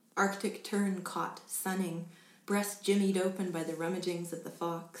 Arctic tern caught, sunning, breast jimmied open by the rummagings of the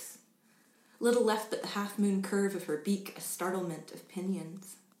fox. Little left but the half-moon curve of her beak, a startlement of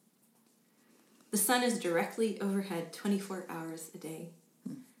pinions. The sun is directly overhead 24 hours a day.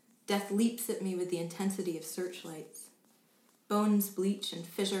 Death leaps at me with the intensity of searchlights. Bones bleach and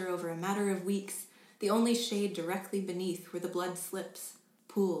fissure over a matter of weeks, the only shade directly beneath where the blood slips,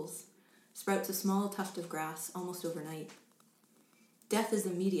 pools, sprouts a small tuft of grass almost overnight. Death is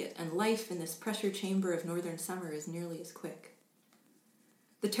immediate, and life in this pressure chamber of northern summer is nearly as quick.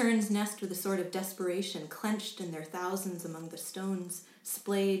 The terns nest with a sort of desperation, clenched in their thousands among the stones,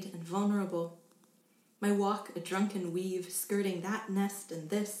 splayed and vulnerable. My walk a drunken weave, skirting that nest and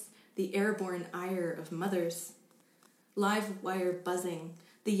this, the airborne ire of mothers. Live wire buzzing,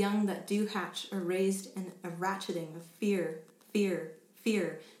 the young that do hatch are raised in a ratcheting of fear, fear,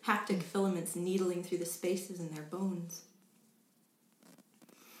 fear, haptic filaments needling through the spaces in their bones.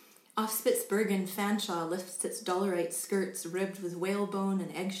 Off Spitsbergen, Fanshawe lifts its dolerite skirts ribbed with whalebone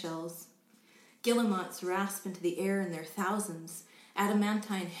and eggshells. Guillemots rasp into the air in their thousands,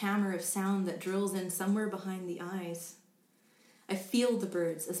 adamantine hammer of sound that drills in somewhere behind the eyes. I feel the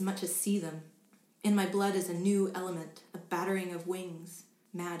birds as much as see them. In my blood is a new element, a battering of wings,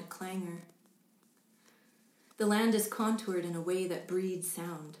 mad clangor. The land is contoured in a way that breeds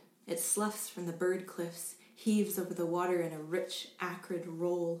sound. It sloughs from the bird cliffs, heaves over the water in a rich, acrid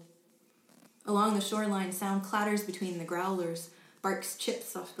roll. Along the shoreline, sound clatters between the growlers, barks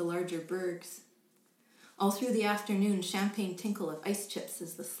chips off the larger bergs. All through the afternoon, champagne tinkle of ice chips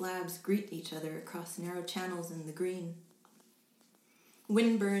as the slabs greet each other across narrow channels in the green.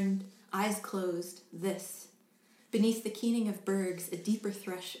 Wind-burned, eyes closed, this. Beneath the keening of bergs, a deeper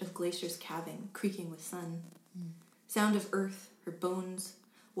thresh of glaciers calving, creaking with sun. Sound of earth, her bones,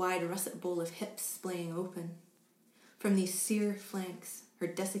 wide russet bowl of hips splaying open. From these sear flanks, her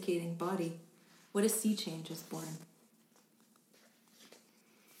desiccating body, what a sea change is born.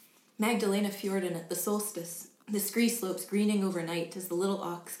 Magdalena Fjorden at the solstice, the scree slopes greening overnight as the little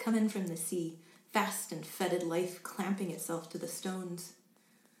ox come in from the sea, fast and fetid life clamping itself to the stones.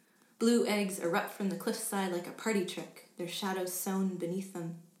 Blue eggs erupt from the cliffside like a party trick, their shadows sewn beneath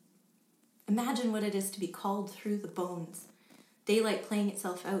them. Imagine what it is to be called through the bones, daylight playing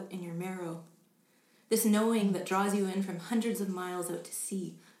itself out in your marrow. This knowing that draws you in from hundreds of miles out to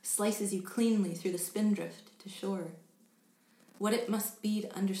sea, slices you cleanly through the spindrift to shore. What it must be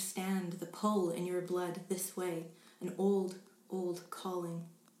to understand the pull in your blood this way, an old, old calling.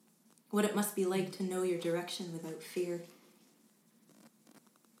 What it must be like to know your direction without fear.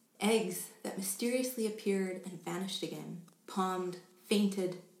 Eggs that mysteriously appeared and vanished again, palmed,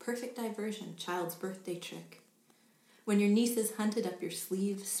 fainted, perfect diversion, child's birthday trick. When your nieces hunted up your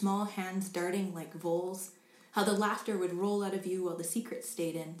sleeve, small hands darting like voles, how the laughter would roll out of you while the secret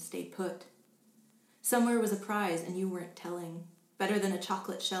stayed put. Somewhere was a prize and you weren't telling. Better than a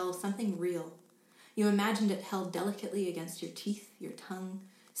chocolate shell, something real. You imagined it held delicately against your teeth, your tongue,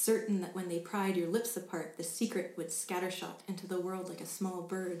 certain that when they pried your lips apart, the secret would scattershot into the world like a small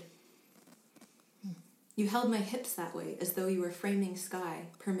bird. You held my hips that way, as though you were framing sky,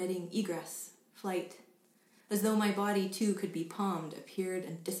 permitting egress, flight. As though my body, too, could be palmed, appeared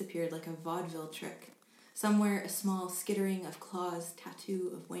and disappeared like a vaudeville trick. Somewhere a small skittering of claws,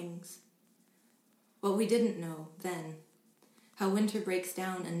 tattoo of wings. What we didn't know then, how winter breaks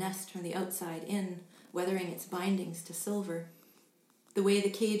down a nest from the outside in, weathering its bindings to silver. The way the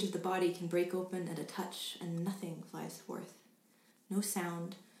cage of the body can break open at a touch and nothing flies forth. No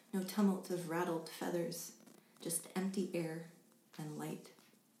sound, no tumult of rattled feathers, just empty air and light.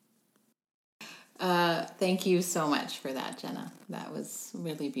 Thank you so much for that, Jenna. That was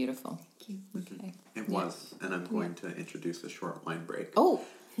really beautiful. Thank you. Okay. It was, and I'm going to introduce a short wine break. Oh,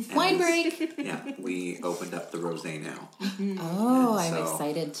 wine break! Yeah, we opened up the rosé now. Oh, And I'm so-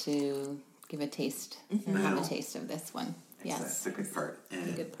 excited to give a taste, have a Wow. taste of this one. Yes. That's the good part.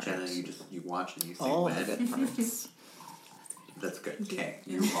 And good part. Jenna, you watch and you say Oh, when. the good parts. That's good. Okay,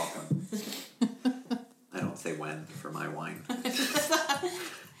 you're welcome. I don't say when for my wine.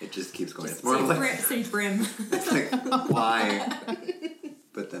 It just keeps going. It's more like Say brim. it's like why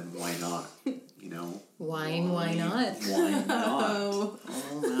But then why not? You know? Why not? Why not? Oh.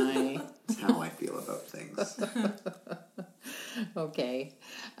 Oh my. That's how I feel about things. Okay.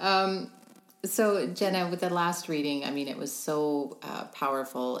 So, Jenna, with the last reading, I mean, it was so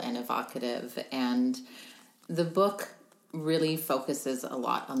powerful and evocative, and the book really focuses a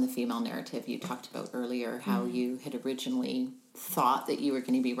lot on the female narrative you talked about earlier, how you had originally thought that you were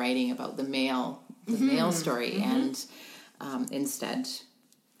going to be writing about the male story, and instead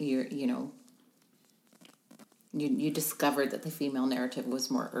you discovered that the female narrative was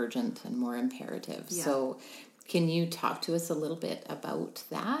more urgent and more imperative. Yeah. So can you talk to us a little bit about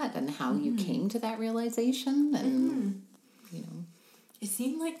that and how you came to that realization? And It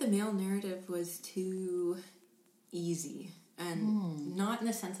seemed like the male narrative was too easy, and not in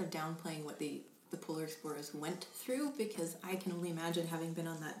the sense of downplaying what the polar explorers went through, because I can only imagine, having been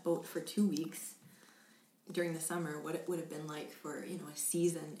on that boat for 2 weeks during the summer, what it would have been like for a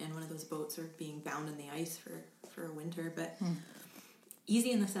season in one of those boats, or being bound in the ice for a winter. But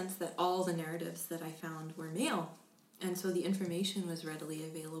easy in the sense that all the narratives that I found were male, and so the information was readily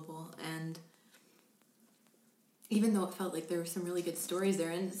available. And even though it felt like there were some really good stories there,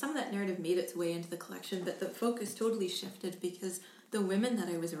 and some of that narrative made its way into the collection, but the focus totally shifted because the women that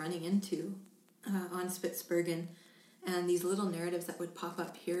I was running into on Spitsbergen, and these little narratives that would pop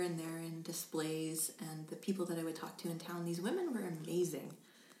up here and there in displays, and the people that I would talk to in town, these women were amazing.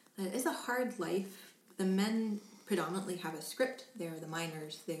 It is a hard life. The men predominantly have a script. They are the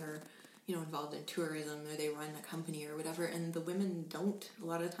miners. They are involved in tourism, or they run a company or whatever, and the women don't. A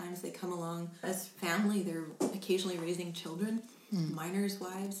lot of times they come along as family. They're occasionally raising children, miners'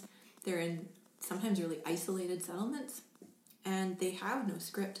 wives. They're in sometimes really isolated settlements, and they have no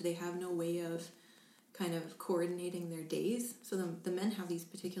script. They have no way of kind of coordinating their days. So the men have these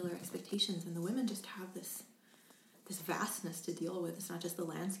particular expectations, and the women just have this vastness to deal with. It's not just the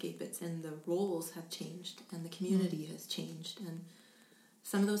landscape, it's in the roles have changed, and the community has changed, and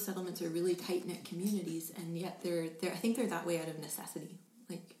some of those settlements are really tight-knit communities, and yet they're I think they're that way out of necessity.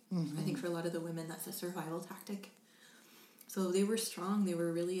 Like, I think for a lot of the women, that's a survival tactic. So they were strong. They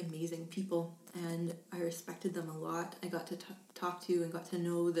were really amazing people, and I respected them a lot. I got to talk to and got to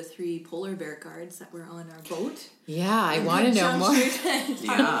know the 3 polar bear guards that were on our boat. Yeah, I want to know more.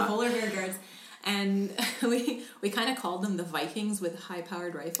 Talk about the polar bear guards. And we kind of called them the Vikings with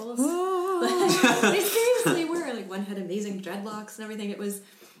high-powered rifles. They seriously were. Like, one had amazing dreadlocks and everything. It was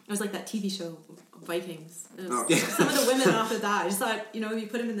like that TV show, Vikings. Some of the women off of that. I just thought, you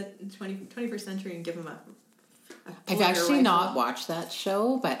put them in the 21st century and give them a I've actually rifle. Not watched that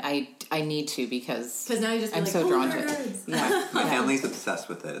show, but I need to, because now you just I'm so drawn to it. Yeah. My family's obsessed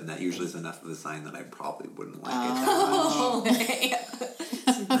with it, and that usually is enough of a sign that I probably wouldn't like it. Okay.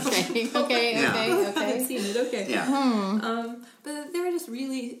 I haven't seen it. Okay. Yeah. But they were just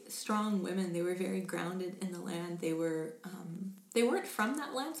really strong women. They were very grounded in the land. They were. They weren't from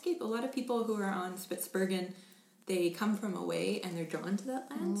that landscape. A lot of people who are on Spitsbergen, they come from away and they're drawn to that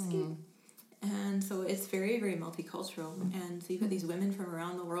landscape. And so it's very, very multicultural. And so you've got these women from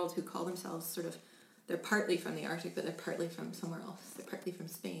around the world who call themselves they're partly from the Arctic, but they're partly from somewhere else. They're partly from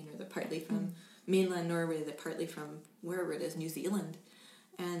Spain, or they're partly from mainland Norway, they're partly from wherever it is, New Zealand.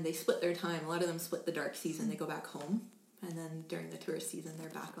 And they split their time. A lot of them split the dark season, they go back home. And then during the tourist season, they're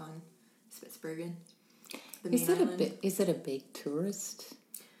back on Spitsbergen. Is it a big tourist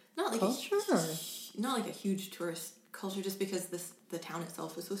not like culture? Not like a huge tourist culture, just because the town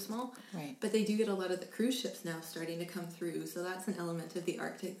itself is so small. Right. But they do get a lot of the cruise ships now starting to come through, so that's an element of the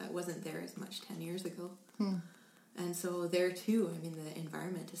Arctic that wasn't there as much 10 years ago. And so there too, I mean, the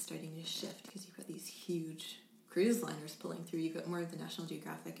environment is starting to shift, because you've got these huge cruise liners pulling through. You've got more of the National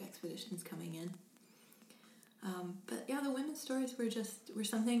Geographic expeditions coming in. But yeah, the women's stories were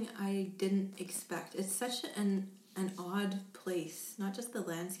something I didn't expect. It's such an odd place, not just the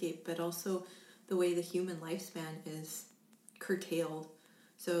landscape, but also the way the human lifespan is curtailed.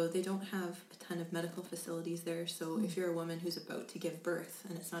 So they don't have a ton of medical facilities there. So if you're a woman who's about to give birth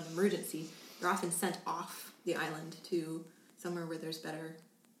and it's not an emergency, you're often sent off the island to somewhere where there's better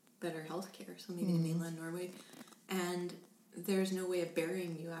health care. So maybe in mainland Norway. And there's no way of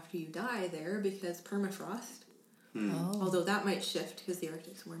burying you after you die there, because permafrost. Although that might shift because the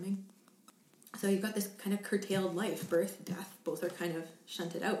Arctic's warming. So you've got this kind of curtailed life. Birth, death, both are kind of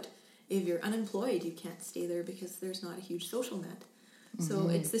shunted out. If you're unemployed, you can't stay there because there's not a huge social net. So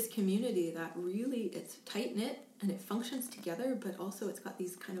it's this community that really, it's tight-knit and it functions together, but also it's got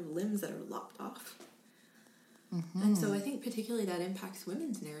these kind of limbs that are lopped off. And so I think particularly that impacts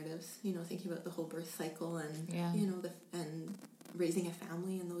women's narratives, thinking about the whole birth cycle and, and raising a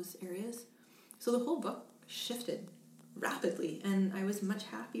family in those areas. So the whole book shifted rapidly, and I was much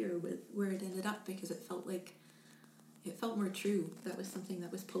happier with where it ended up because it felt more true. That was something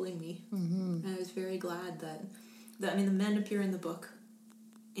that was pulling me, and I was very glad that the men appear in the book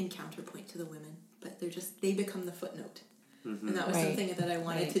in counterpoint to the women, but they become the footnote, and that was something that I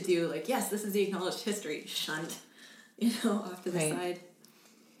wanted to do. Like, yes, this is the acknowledged history. Shunt, off to the side.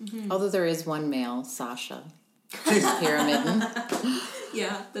 Although there is one male, Sasha, Pyramiden.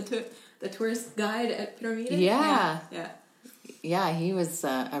 Yeah, the tourist guide at Pyramiden. Yeah. Yeah. Yeah, he was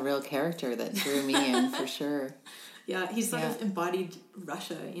a real character that drew me in for sure. Yeah, he sort of embodied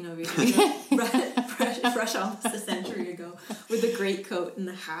Russia, Russia almost a century ago, with the great coat and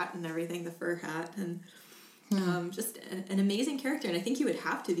the hat and everything, the fur hat, and just an amazing character. And I think he would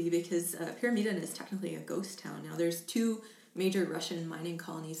have to be because Pyramiden is technically a ghost town. Now, there's two major Russian mining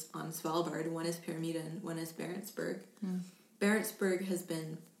colonies on Svalbard. One is Pyramiden, one is Barentsburg. Barentsburg has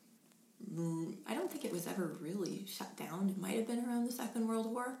been, I don't think it was ever really shut down. It might have been around the Second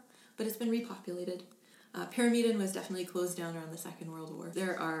World War, but it's been repopulated. Pyramiden was definitely closed down around the Second World War.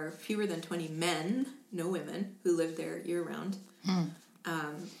 There are fewer than 20 men, no women, who live there year-round.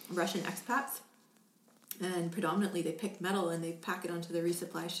 Russian expats. And predominantly they pick metal and they pack it onto the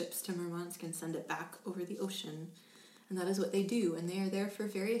resupply ships to Murmansk and send it back over the ocean. And that is what they do. And they are there for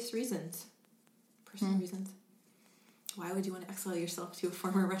various reasons. Personal reasons. Why would you want to exile yourself to a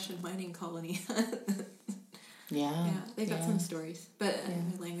former Russian mining colony? Yeah, they've got some stories. But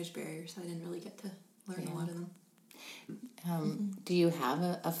language barrier, so I didn't really get to learn a lot of them. Do you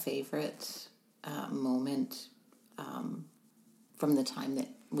have a favorite moment from the time that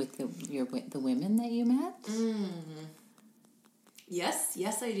with the women that you met? Yes,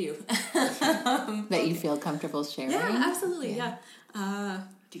 I do. That you feel comfortable sharing? Yeah, absolutely. Yeah.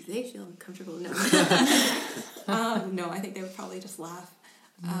 Do they feel comfortable? No. No, I think they would probably just laugh.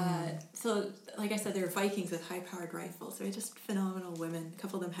 So, like I said, they were Vikings with high-powered rifles. They were just phenomenal women. A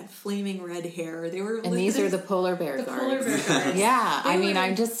couple of them had flaming red hair. They were, and these are the polar bear guards. Polar bear guards. Yeah,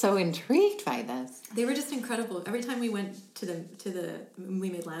 I'm just so intrigued by this. They were just incredible. Every time we went we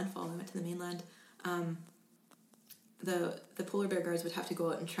made landfall. We went to the mainland. The polar bear guards would have to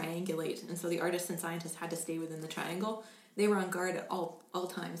go out and triangulate, and so the artists and scientists had to stay within the triangle. They were on guard at all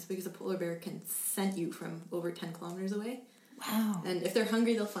times because a polar bear can scent you from over 10 kilometers away. Wow. And if they're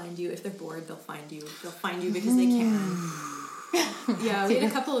hungry, they'll find you. If they're bored, they'll find you. They'll find you because they can. Yeah, we had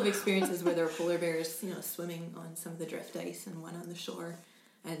a couple of experiences where there were polar bears, swimming on some of the drift ice and one on the shore.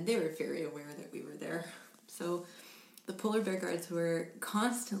 And they were very aware that we were there. So the polar bear guards were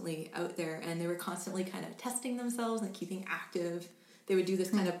constantly out there, and they were constantly kind of testing themselves and keeping active. They would do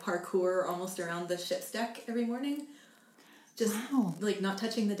this kind of parkour almost around the ship's deck every morning. Just like not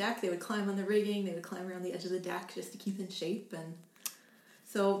touching the deck. They would climb on the rigging. They would climb around the edge of the deck just to keep in shape. And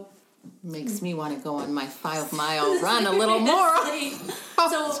so makes me want to go on my 5-mile run a little more.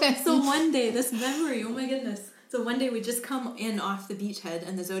 So one day, this memory, oh my goodness. So one day we just come in off the beachhead,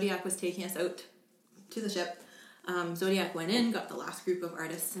 and the Zodiac was taking us out to the ship. Zodiac went in, got the last group of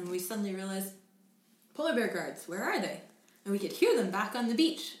artists, and we suddenly realized, polar bear guards, where are they? And we could hear them back on the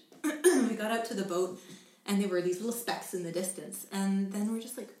beach. We got out to the boat, and there were these little specks in the distance. And then we're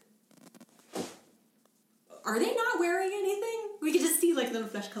just like, are they not wearing anything? We could just see like little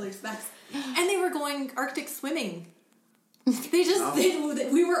flesh-colored specks. And they were going Arctic swimming.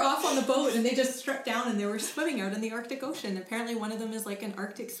 We were off on the boat, and they just stripped down, and they were swimming out in the Arctic Ocean. Apparently one of them is like an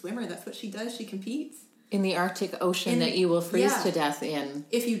Arctic swimmer. That's what she does. She competes. In the Arctic Ocean that you will freeze to death in.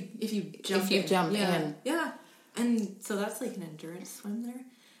 If you jump in. Yeah. And so that's like an endurance swim there.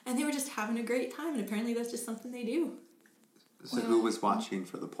 And they were just having a great time, and apparently that's just something they do. So who was watching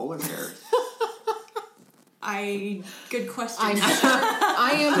for the polar bears? Good question.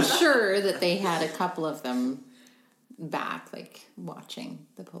 I am sure that they had a couple of them back, like, watching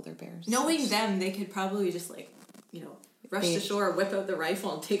the polar bears. Knowing them, they could probably just, like, rush to shore, whip out the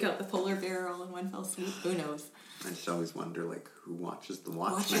rifle, and take out the polar bear all in one fell swoop. Who knows? I just always wonder, like, who watches the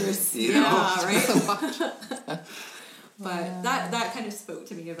Watchmen? Watchers. Yeah, right? But that kind of spoke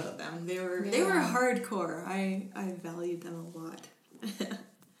to me about them. They were hardcore. I valued them a lot.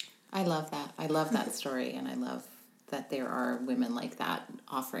 I love that. I love that story, and I love that there are women like that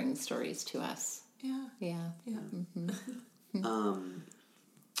offering stories to us. Yeah. Mm-hmm.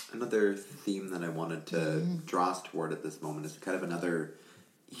 Another theme that I wanted to draw us toward at this moment is kind of another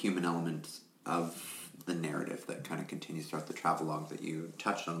human element of the narrative that kind of continues throughout the travelogue that you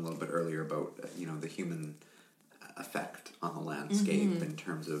touched on a little bit earlier about, the human effect on the landscape in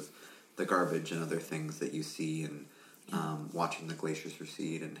terms of the garbage and other things that you see, and watching the glaciers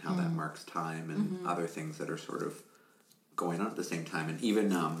recede and how that marks time, and other things that are sort of going on at the same time, and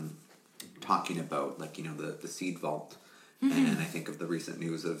even talking about, like, the seed vault And I think of the recent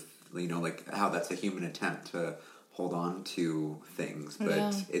news of, like how that's a human attempt to hold on to things,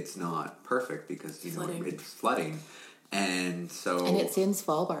 but it's not perfect because, it's flooding. And so... And it's in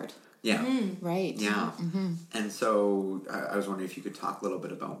Svalbard. Yeah. Right. Yeah. And so I was wondering if you could talk a little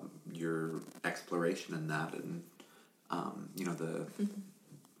bit about your exploration in that and, the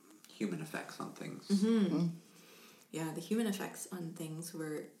human effects on things. Yeah, the human effects on things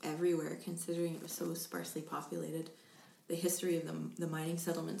were everywhere, considering it was so sparsely populated. The history of the mining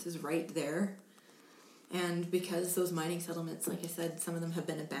settlements is right there. And because those mining settlements, like I said, some of them have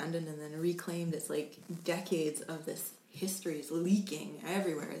been abandoned and then reclaimed, it's like decades of this history is leaking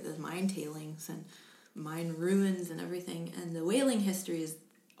everywhere. There's mine tailings and mine ruins and everything. And the whaling history is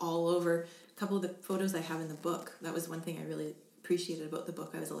all over. A couple of the photos I have in the book, that was one thing I really appreciated about the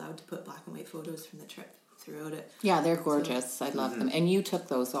book. I was allowed to put black and white photos from the trip throughout it. Yeah, they're gorgeous. So, I love them. And you took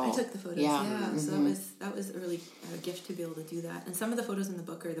those all. I took the photos, yeah. So that was a really a gift to be able to do that. And some of the photos in the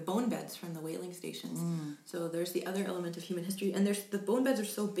book are the bone beds from the whaling stations. So there's the other element of human history. And the bone beds are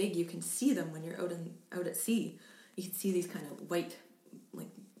so big you can see them when you're out at sea. You can see these kind of white, like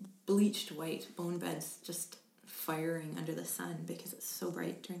bleached white bone beds just firing under the sun because it's so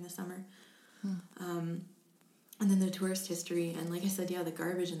bright during the summer. And then the tourist history, and like I said, the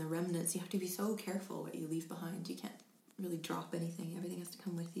garbage and the remnants, you have to be so careful what you leave behind. You can't really drop anything. Everything has to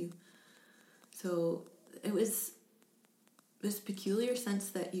come with you. So it was this peculiar sense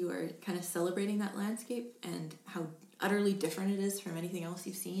that you are kind of celebrating that landscape and how utterly different it is from anything else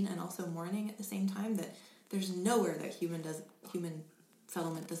you've seen, and also mourning at the same time that there's nowhere that human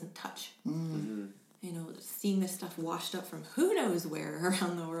settlement doesn't touch. Seeing this stuff washed up from who knows where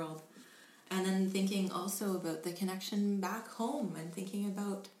around the world. And then thinking also about the connection back home and thinking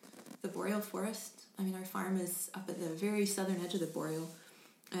about the boreal forest. I mean, our farm is up at the very southern edge of the boreal,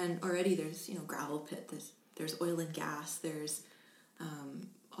 and already there's, gravel pit, there's oil and gas, there's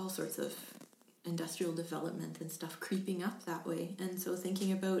all sorts of industrial development and stuff creeping up that way. And so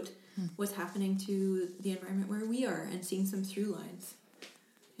thinking about what's happening to the environment where we are and seeing some through lines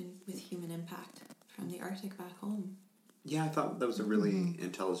with human impact from the Arctic back home. Yeah, I thought that was a really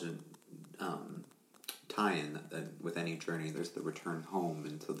intelligent tie-in that with any journey there's the return home,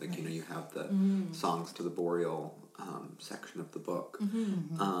 and so you have the songs to the boreal section of the book,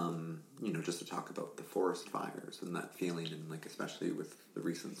 just to talk about the forest fires and that feeling, and like especially with the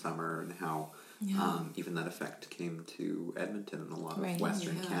recent summer and how even that effect came to Edmonton and a lot of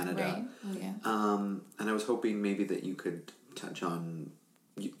Western Canada. And I was hoping maybe that you could touch on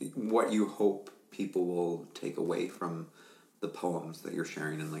what you hope people will take away from the poems that you're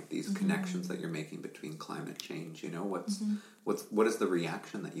sharing and like these connections that you're making between climate change. What is the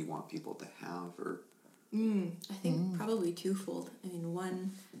reaction that you want people to have? Or I think probably twofold. I mean,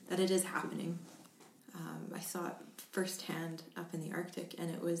 one, that it is happening. I saw it firsthand up in the Arctic, and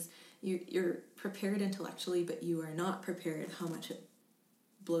it was you're prepared intellectually, but you are not prepared how much it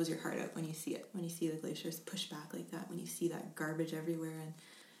blows your heart out when you see it, when you see the glaciers push back like that, when you see that garbage everywhere. And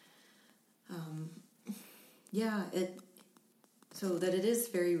so that it is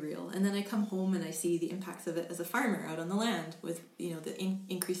very real. And then I come home and I see the impacts of it as a farmer out on the land with, the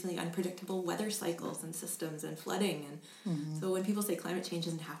increasingly unpredictable weather cycles and systems and flooding. And so when people say climate change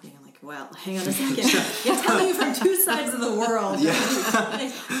isn't happening, I'm like, well, hang on a second. You're telling me from two sides of the world.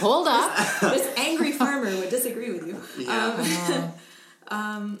 Hold up. This angry farmer would disagree with you. Yeah.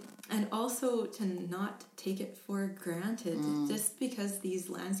 And also to not take it for granted, just because these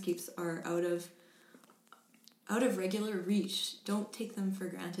landscapes are out of regular reach. Don't take them for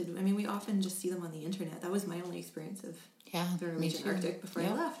granted. I mean, we often just see them on the internet. That was my only experience of the Norwegian Arctic before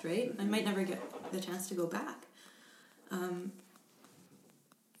I left, right? I might never get the chance to go back.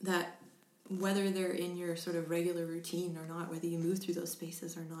 That whether they're in your sort of regular routine or not, whether you move through those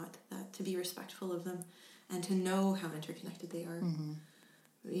spaces or not, that to be respectful of them and to know how interconnected they are.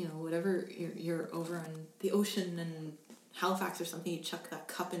 Whatever you're over on the ocean and Halifax or something, you chuck that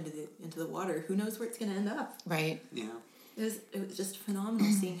cup into the water, who knows where it's going to end up? Right. Yeah. It was just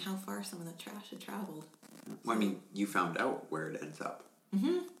phenomenal seeing how far some of the trash had traveled. Well, I mean, you found out where it ends up.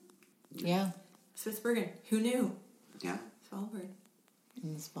 Yeah. Spitsbergen, who knew? Yeah. Svalbard.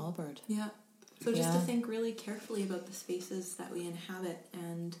 In Svalbard. Yeah. So just to think really carefully about the spaces that we inhabit,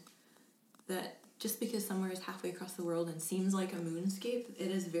 and that just because somewhere is halfway across the world and seems like a moonscape, it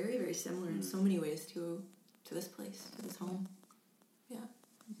is very, very similar in so many ways to this place, to this home. Yeah.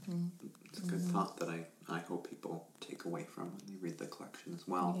 It's a good thought that I hope people take away from when they read the collection as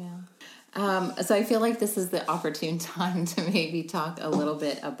well. Yeah. So I feel like this is the opportune time to maybe talk a little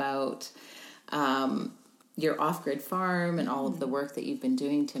bit about your off-grid farm and all of the work that you've been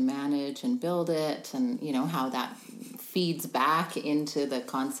doing to manage and build it, and how that feeds back into the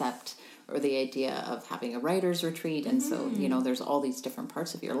concept or the idea of having a writer's retreat. And so, you know, there's all these different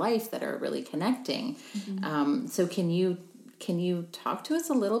parts of your life that are really connecting. So can you talk to us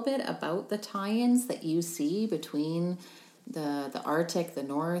a little bit about the tie-ins that you see between the Arctic, the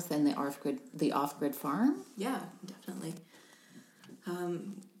North, and the off-grid farm? Yeah, definitely.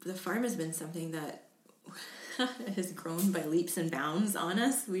 The farm has been something that has grown by leaps and bounds on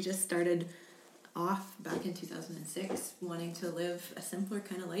us. We just started off back in 2006 wanting to live a simpler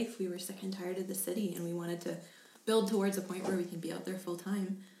kind of life. We were sick and tired of the city, and we wanted to build towards a point where we can be out there full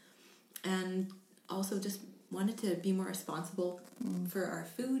time, and also just wanted to be more responsible for our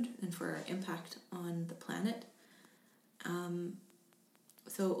food and for our impact on the planet.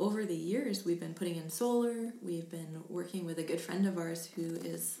 So over the years, we've been putting in solar. We've been working with a good friend of ours who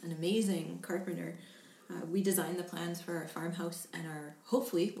is an amazing carpenter. We designed the plans for our farmhouse and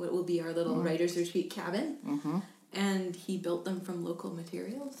hopefully what will be our little writer's retreat cabin. And he built them from local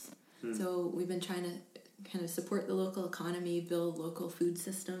materials. So we've been trying to kind of support the local economy, build local food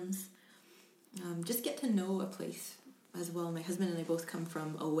systems, just get to know a place as well. My husband and I both come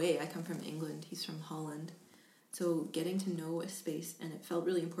from away. I come from England. He's from Holland. So getting to know a space, and it felt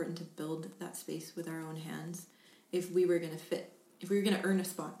really important to build that space with our own hands if we were going to earn a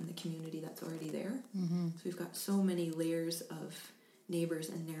spot in the community that's already there. So we've got so many layers of neighbors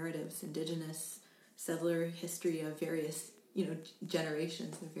and narratives, Indigenous, settler history of various,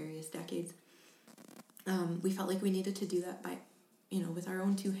 generations of various decades. We felt like we needed to do that by, with our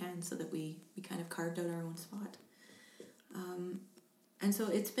own two hands, so that we kind of carved out our own spot. And so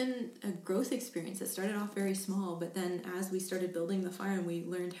it's been a growth experience. It started off very small, but then as we started building the farm, we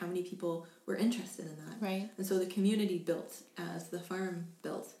learned how many people were interested in that. Right. And so the community built as the farm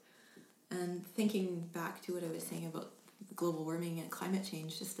built. And thinking back to what I was saying about global warming and climate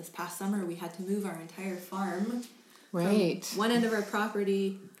change, just this past summer, we had to move our entire farm Right. from one end of our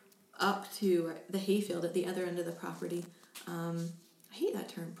property up to the hayfield at the other end of the property. I hate that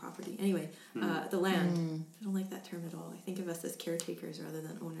term, property. Anyway, the land. I don't like that term at all. I think of us as caretakers rather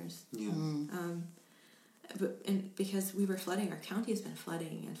than owners. Yeah. And because we were flooding, our county has been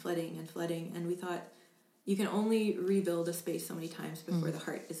flooding and flooding and flooding, and we thought you can only rebuild a space so many times before the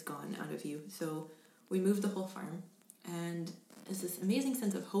heart is gone out of you. So we moved the whole farm, and there's this amazing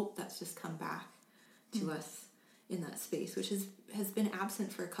sense of hope that's just come back to us in that space, which has been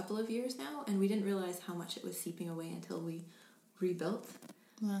absent for a couple of years now, and we didn't realize how much it was seeping away until we rebuilt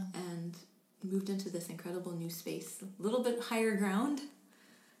and moved into this incredible new space, a little bit higher ground,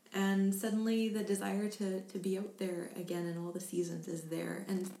 and suddenly the desire to be out there again in all the seasons is there,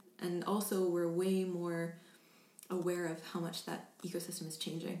 and also we're way more aware of how much that ecosystem is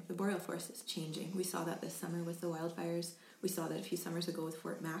changing. The boreal forest is changing. We saw that this summer with the wildfires. We saw that a few summers ago with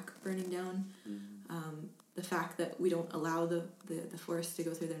Fort Mac burning down. The fact that we don't allow the forest to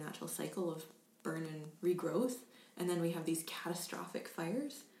go through their natural cycle of burn and regrowth, and then we have these catastrophic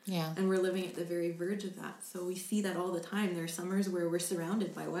fires. Yeah. And we're living at the very verge of that. So we see that all the time. There are summers where we're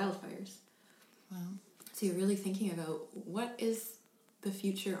surrounded by wildfires. Wow. So you're really thinking about, what is the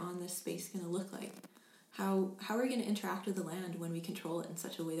future on this space going to look like? How are we going to interact with the land when we control it in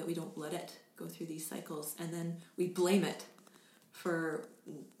such a way that we don't let it go through these cycles, and then we blame it for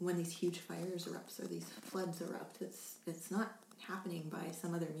when these huge fires erupt or these floods erupt? It's not happening by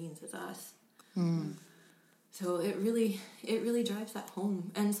some other means, it's us. So it really drives that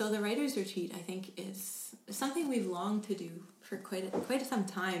home. And so the Writer's Retreat, I think, is something we've longed to do for quite some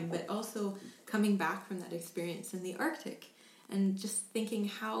time, but also coming back from that experience in the Arctic and just thinking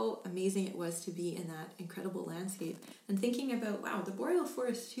how amazing it was to be in that incredible landscape, and thinking about, wow, the boreal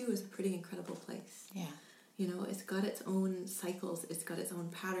forest too is a pretty incredible place. Yeah. It's got its own cycles, it's got its own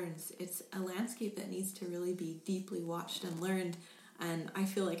patterns. It's a landscape that needs to really be deeply watched and learned. And I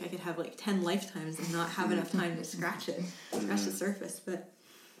feel like I could have 10 lifetimes and not have enough time to scratch the surface. But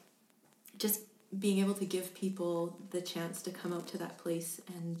just being able to give people the chance to come out to that place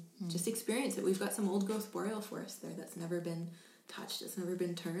and just experience it. We've got some old growth boreal forest there that's never been touched, it's never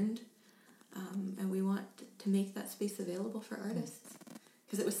been turned. And we want to make that space available for artists.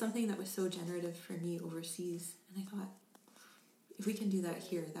 Because it was something that was so generative for me overseas. And I thought, if we can do that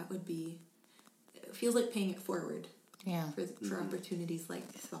here, it feels like paying it forward. Yeah. For opportunities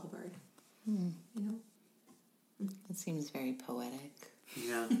like Svalbard. It seems very poetic.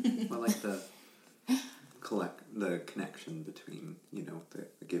 Yeah. Well, like the connection between, the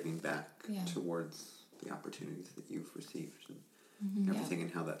giving back towards the opportunities that you've received and everything,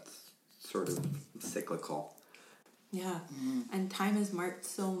 and how that's sort of cyclical. Yeah. And time is marked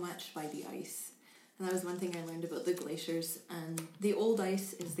so much by the ice. And that was one thing I learned about the glaciers. And the old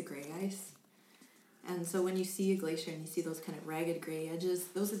ice is the gray ice. And so when you see a glacier and you see those kind of ragged gray edges,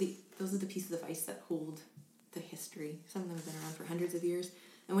 those are the pieces of ice that hold the history. Some of them have been around for hundreds of years.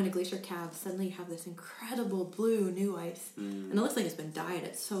 And when a glacier calves, suddenly you have this incredible blue new ice. And it looks like it's been dyed.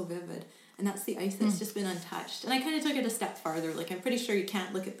 It's so vivid. And that's the ice that's just been untouched. And I kind of took it a step farther. Like, I'm pretty sure you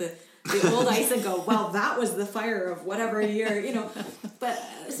can't look at the old ice and go, well, that was the fire of whatever year, you know. But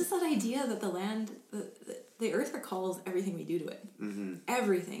it's just that idea that the land, the earth recalls everything we do to it. Mm-hmm.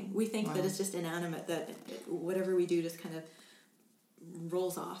 Everything. We think that it's just inanimate, that whatever we do just kind of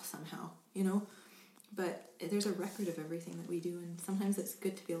rolls off somehow, you know. But there's a record of everything that we do, and sometimes it's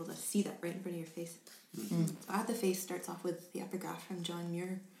good to be able to see that right in front of your face. Mm-hmm. So At the Face starts off with the epigraph from John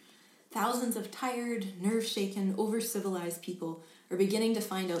Muir. Thousands of tired, nerve-shaken, over-civilized people are beginning to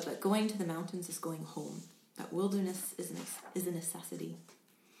find out that going to the mountains is going home, that wilderness is a necessity.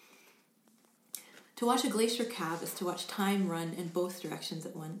 To watch a glacier calve is to watch time run in both directions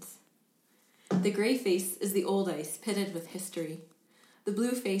at once. The grey face is the old ice, pitted with history. The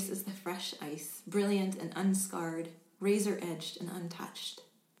blue face is the fresh ice, brilliant and unscarred, razor-edged and untouched.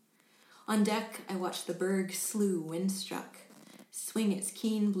 On deck, I watch the berg slough, wind-struck, swing its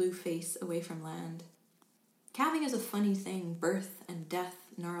keen blue face away from land. Calving is a funny thing, birth and death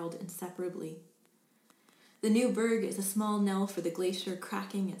gnarled inseparably. The new berg is a small knell for the glacier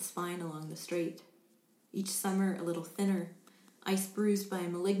cracking its spine along the strait. Each summer a little thinner, ice bruised by a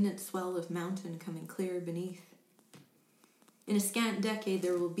malignant swell of mountain coming clear beneath. In a scant decade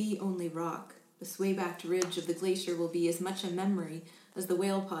there will be only rock. The sway-backed ridge of the glacier will be as much a memory as the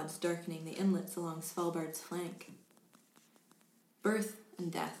whale pods darkening the inlets along Svalbard's flank. Birth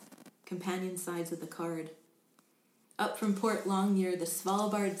and death, companion sides of the card. Up from Port Longyear, the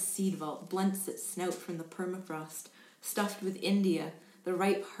Svalbard seed vault blunts its snout from the permafrost, stuffed with India, the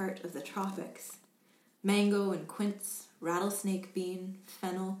ripe heart of the tropics. Mango and quince, rattlesnake bean,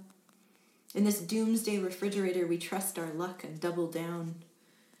 fennel. In this doomsday refrigerator, we trust our luck and double down.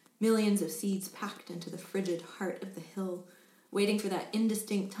 Millions of seeds packed into the frigid heart of the hill, waiting for that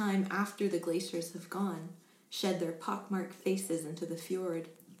indistinct time after the glaciers have gone, shed their pockmarked faces into the fjord.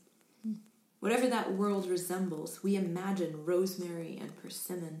 Whatever that world resembles, we imagine rosemary and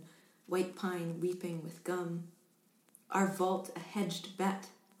persimmon, white pine weeping with gum. Our vault a hedged bet,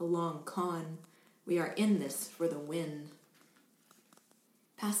 a long con. We are in this for the win.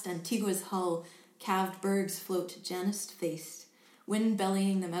 Past Antigua's hull, calved bergs float Janus-faced, wind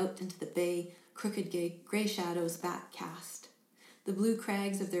bellying them out into the bay, crooked grey shadows back-cast. The blue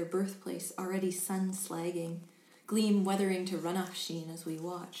crags of their birthplace already sun-slagging, gleam weathering to runoff sheen as we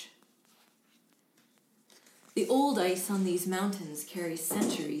watch. The old ice on these mountains carries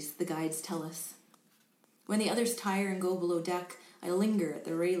centuries, the guides tell us. When the others tire and go below deck, I linger at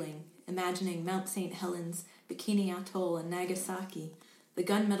the railing, imagining Mount St. Helens, Bikini Atoll, and Nagasaki, the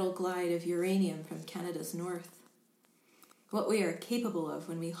gunmetal glide of uranium from Canada's north. What we are capable of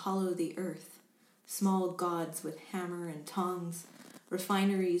when we hollow the earth, small gods with hammer and tongs,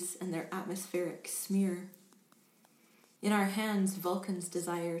 refineries and their atmospheric smear. In our hands, Vulcan's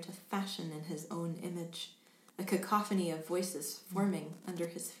desire to fashion in his own image, a cacophony of voices forming under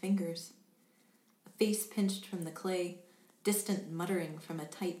his fingers. A face pinched from the clay, distant muttering from a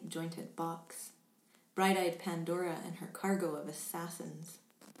tight-jointed box. Bright-eyed Pandora and her cargo of assassins.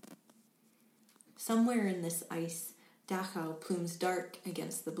 Somewhere in this ice, Dachau plumes dark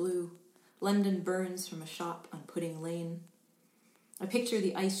against the blue. London burns from a shop on Pudding Lane. I picture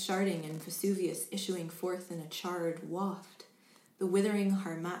the ice sharding and Vesuvius issuing forth in a charred waft, the withering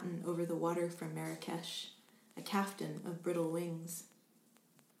harmattan over the water from Marrakesh, a caftan of brittle wings.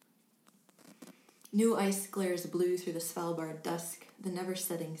 New ice glares blue through the Svalbard dusk, the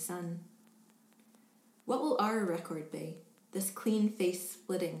never-setting sun. What will our record be? This clean face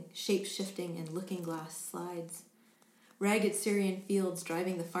splitting, shape-shifting in looking-glass slides. Ragged Syrian fields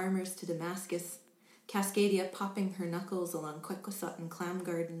driving the farmers to Damascus, Cascadia popping her knuckles along Quequisut clam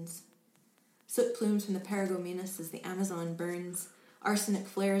gardens. Soot plumes from the Paragominas as the Amazon burns, arsenic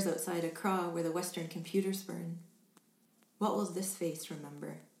flares outside Accra where the Western computers burn. What will this face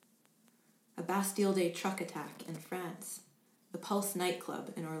remember? A Bastille Day truck attack in France, the Pulse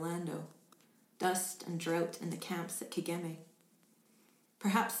nightclub in Orlando, dust and drought in the camps at Kigeme.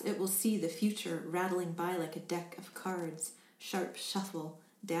 Perhaps it will see the future rattling by like a deck of cards, sharp shuffle,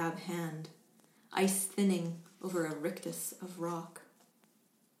 dab hand, ice thinning over a rictus of rock.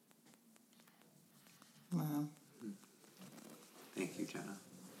 Wow. Thank you, Jenna.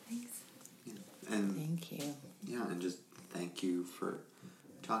 Thanks. Yeah. And Thank you. Yeah, and just thank you for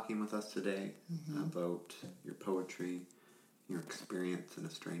talking with us today about your poetry, your experience in a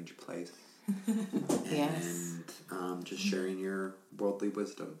strange place. Yes. And just sharing your worldly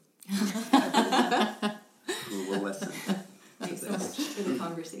wisdom. who will listen. Thanks so much for the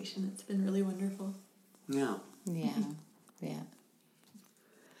conversation. It's been really wonderful. Yeah. Yeah.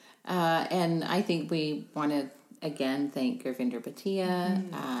 And I think we want to again thank Gurvinder Bhatia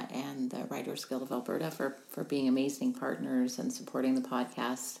and the Writers Guild of Alberta for being amazing partners and supporting the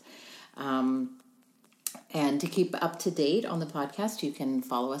podcast. And to keep up to date on the podcast, you can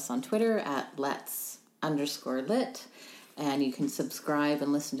follow us on Twitter at @lets_lit. And you can subscribe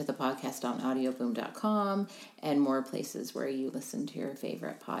and listen to the podcast on audioboom.com and more places where you listen to your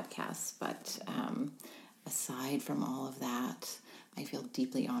favorite podcasts. But aside from all of that, I feel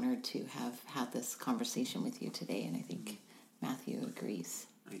deeply honored to have had this conversation with you today. And I think Matthew agrees.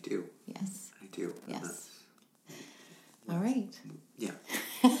 I do. Yes. I do. Yes. All right. Yeah.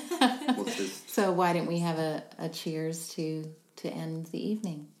 We'll just... So why don't we have a cheers to end the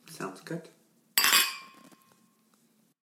evening? Sounds good.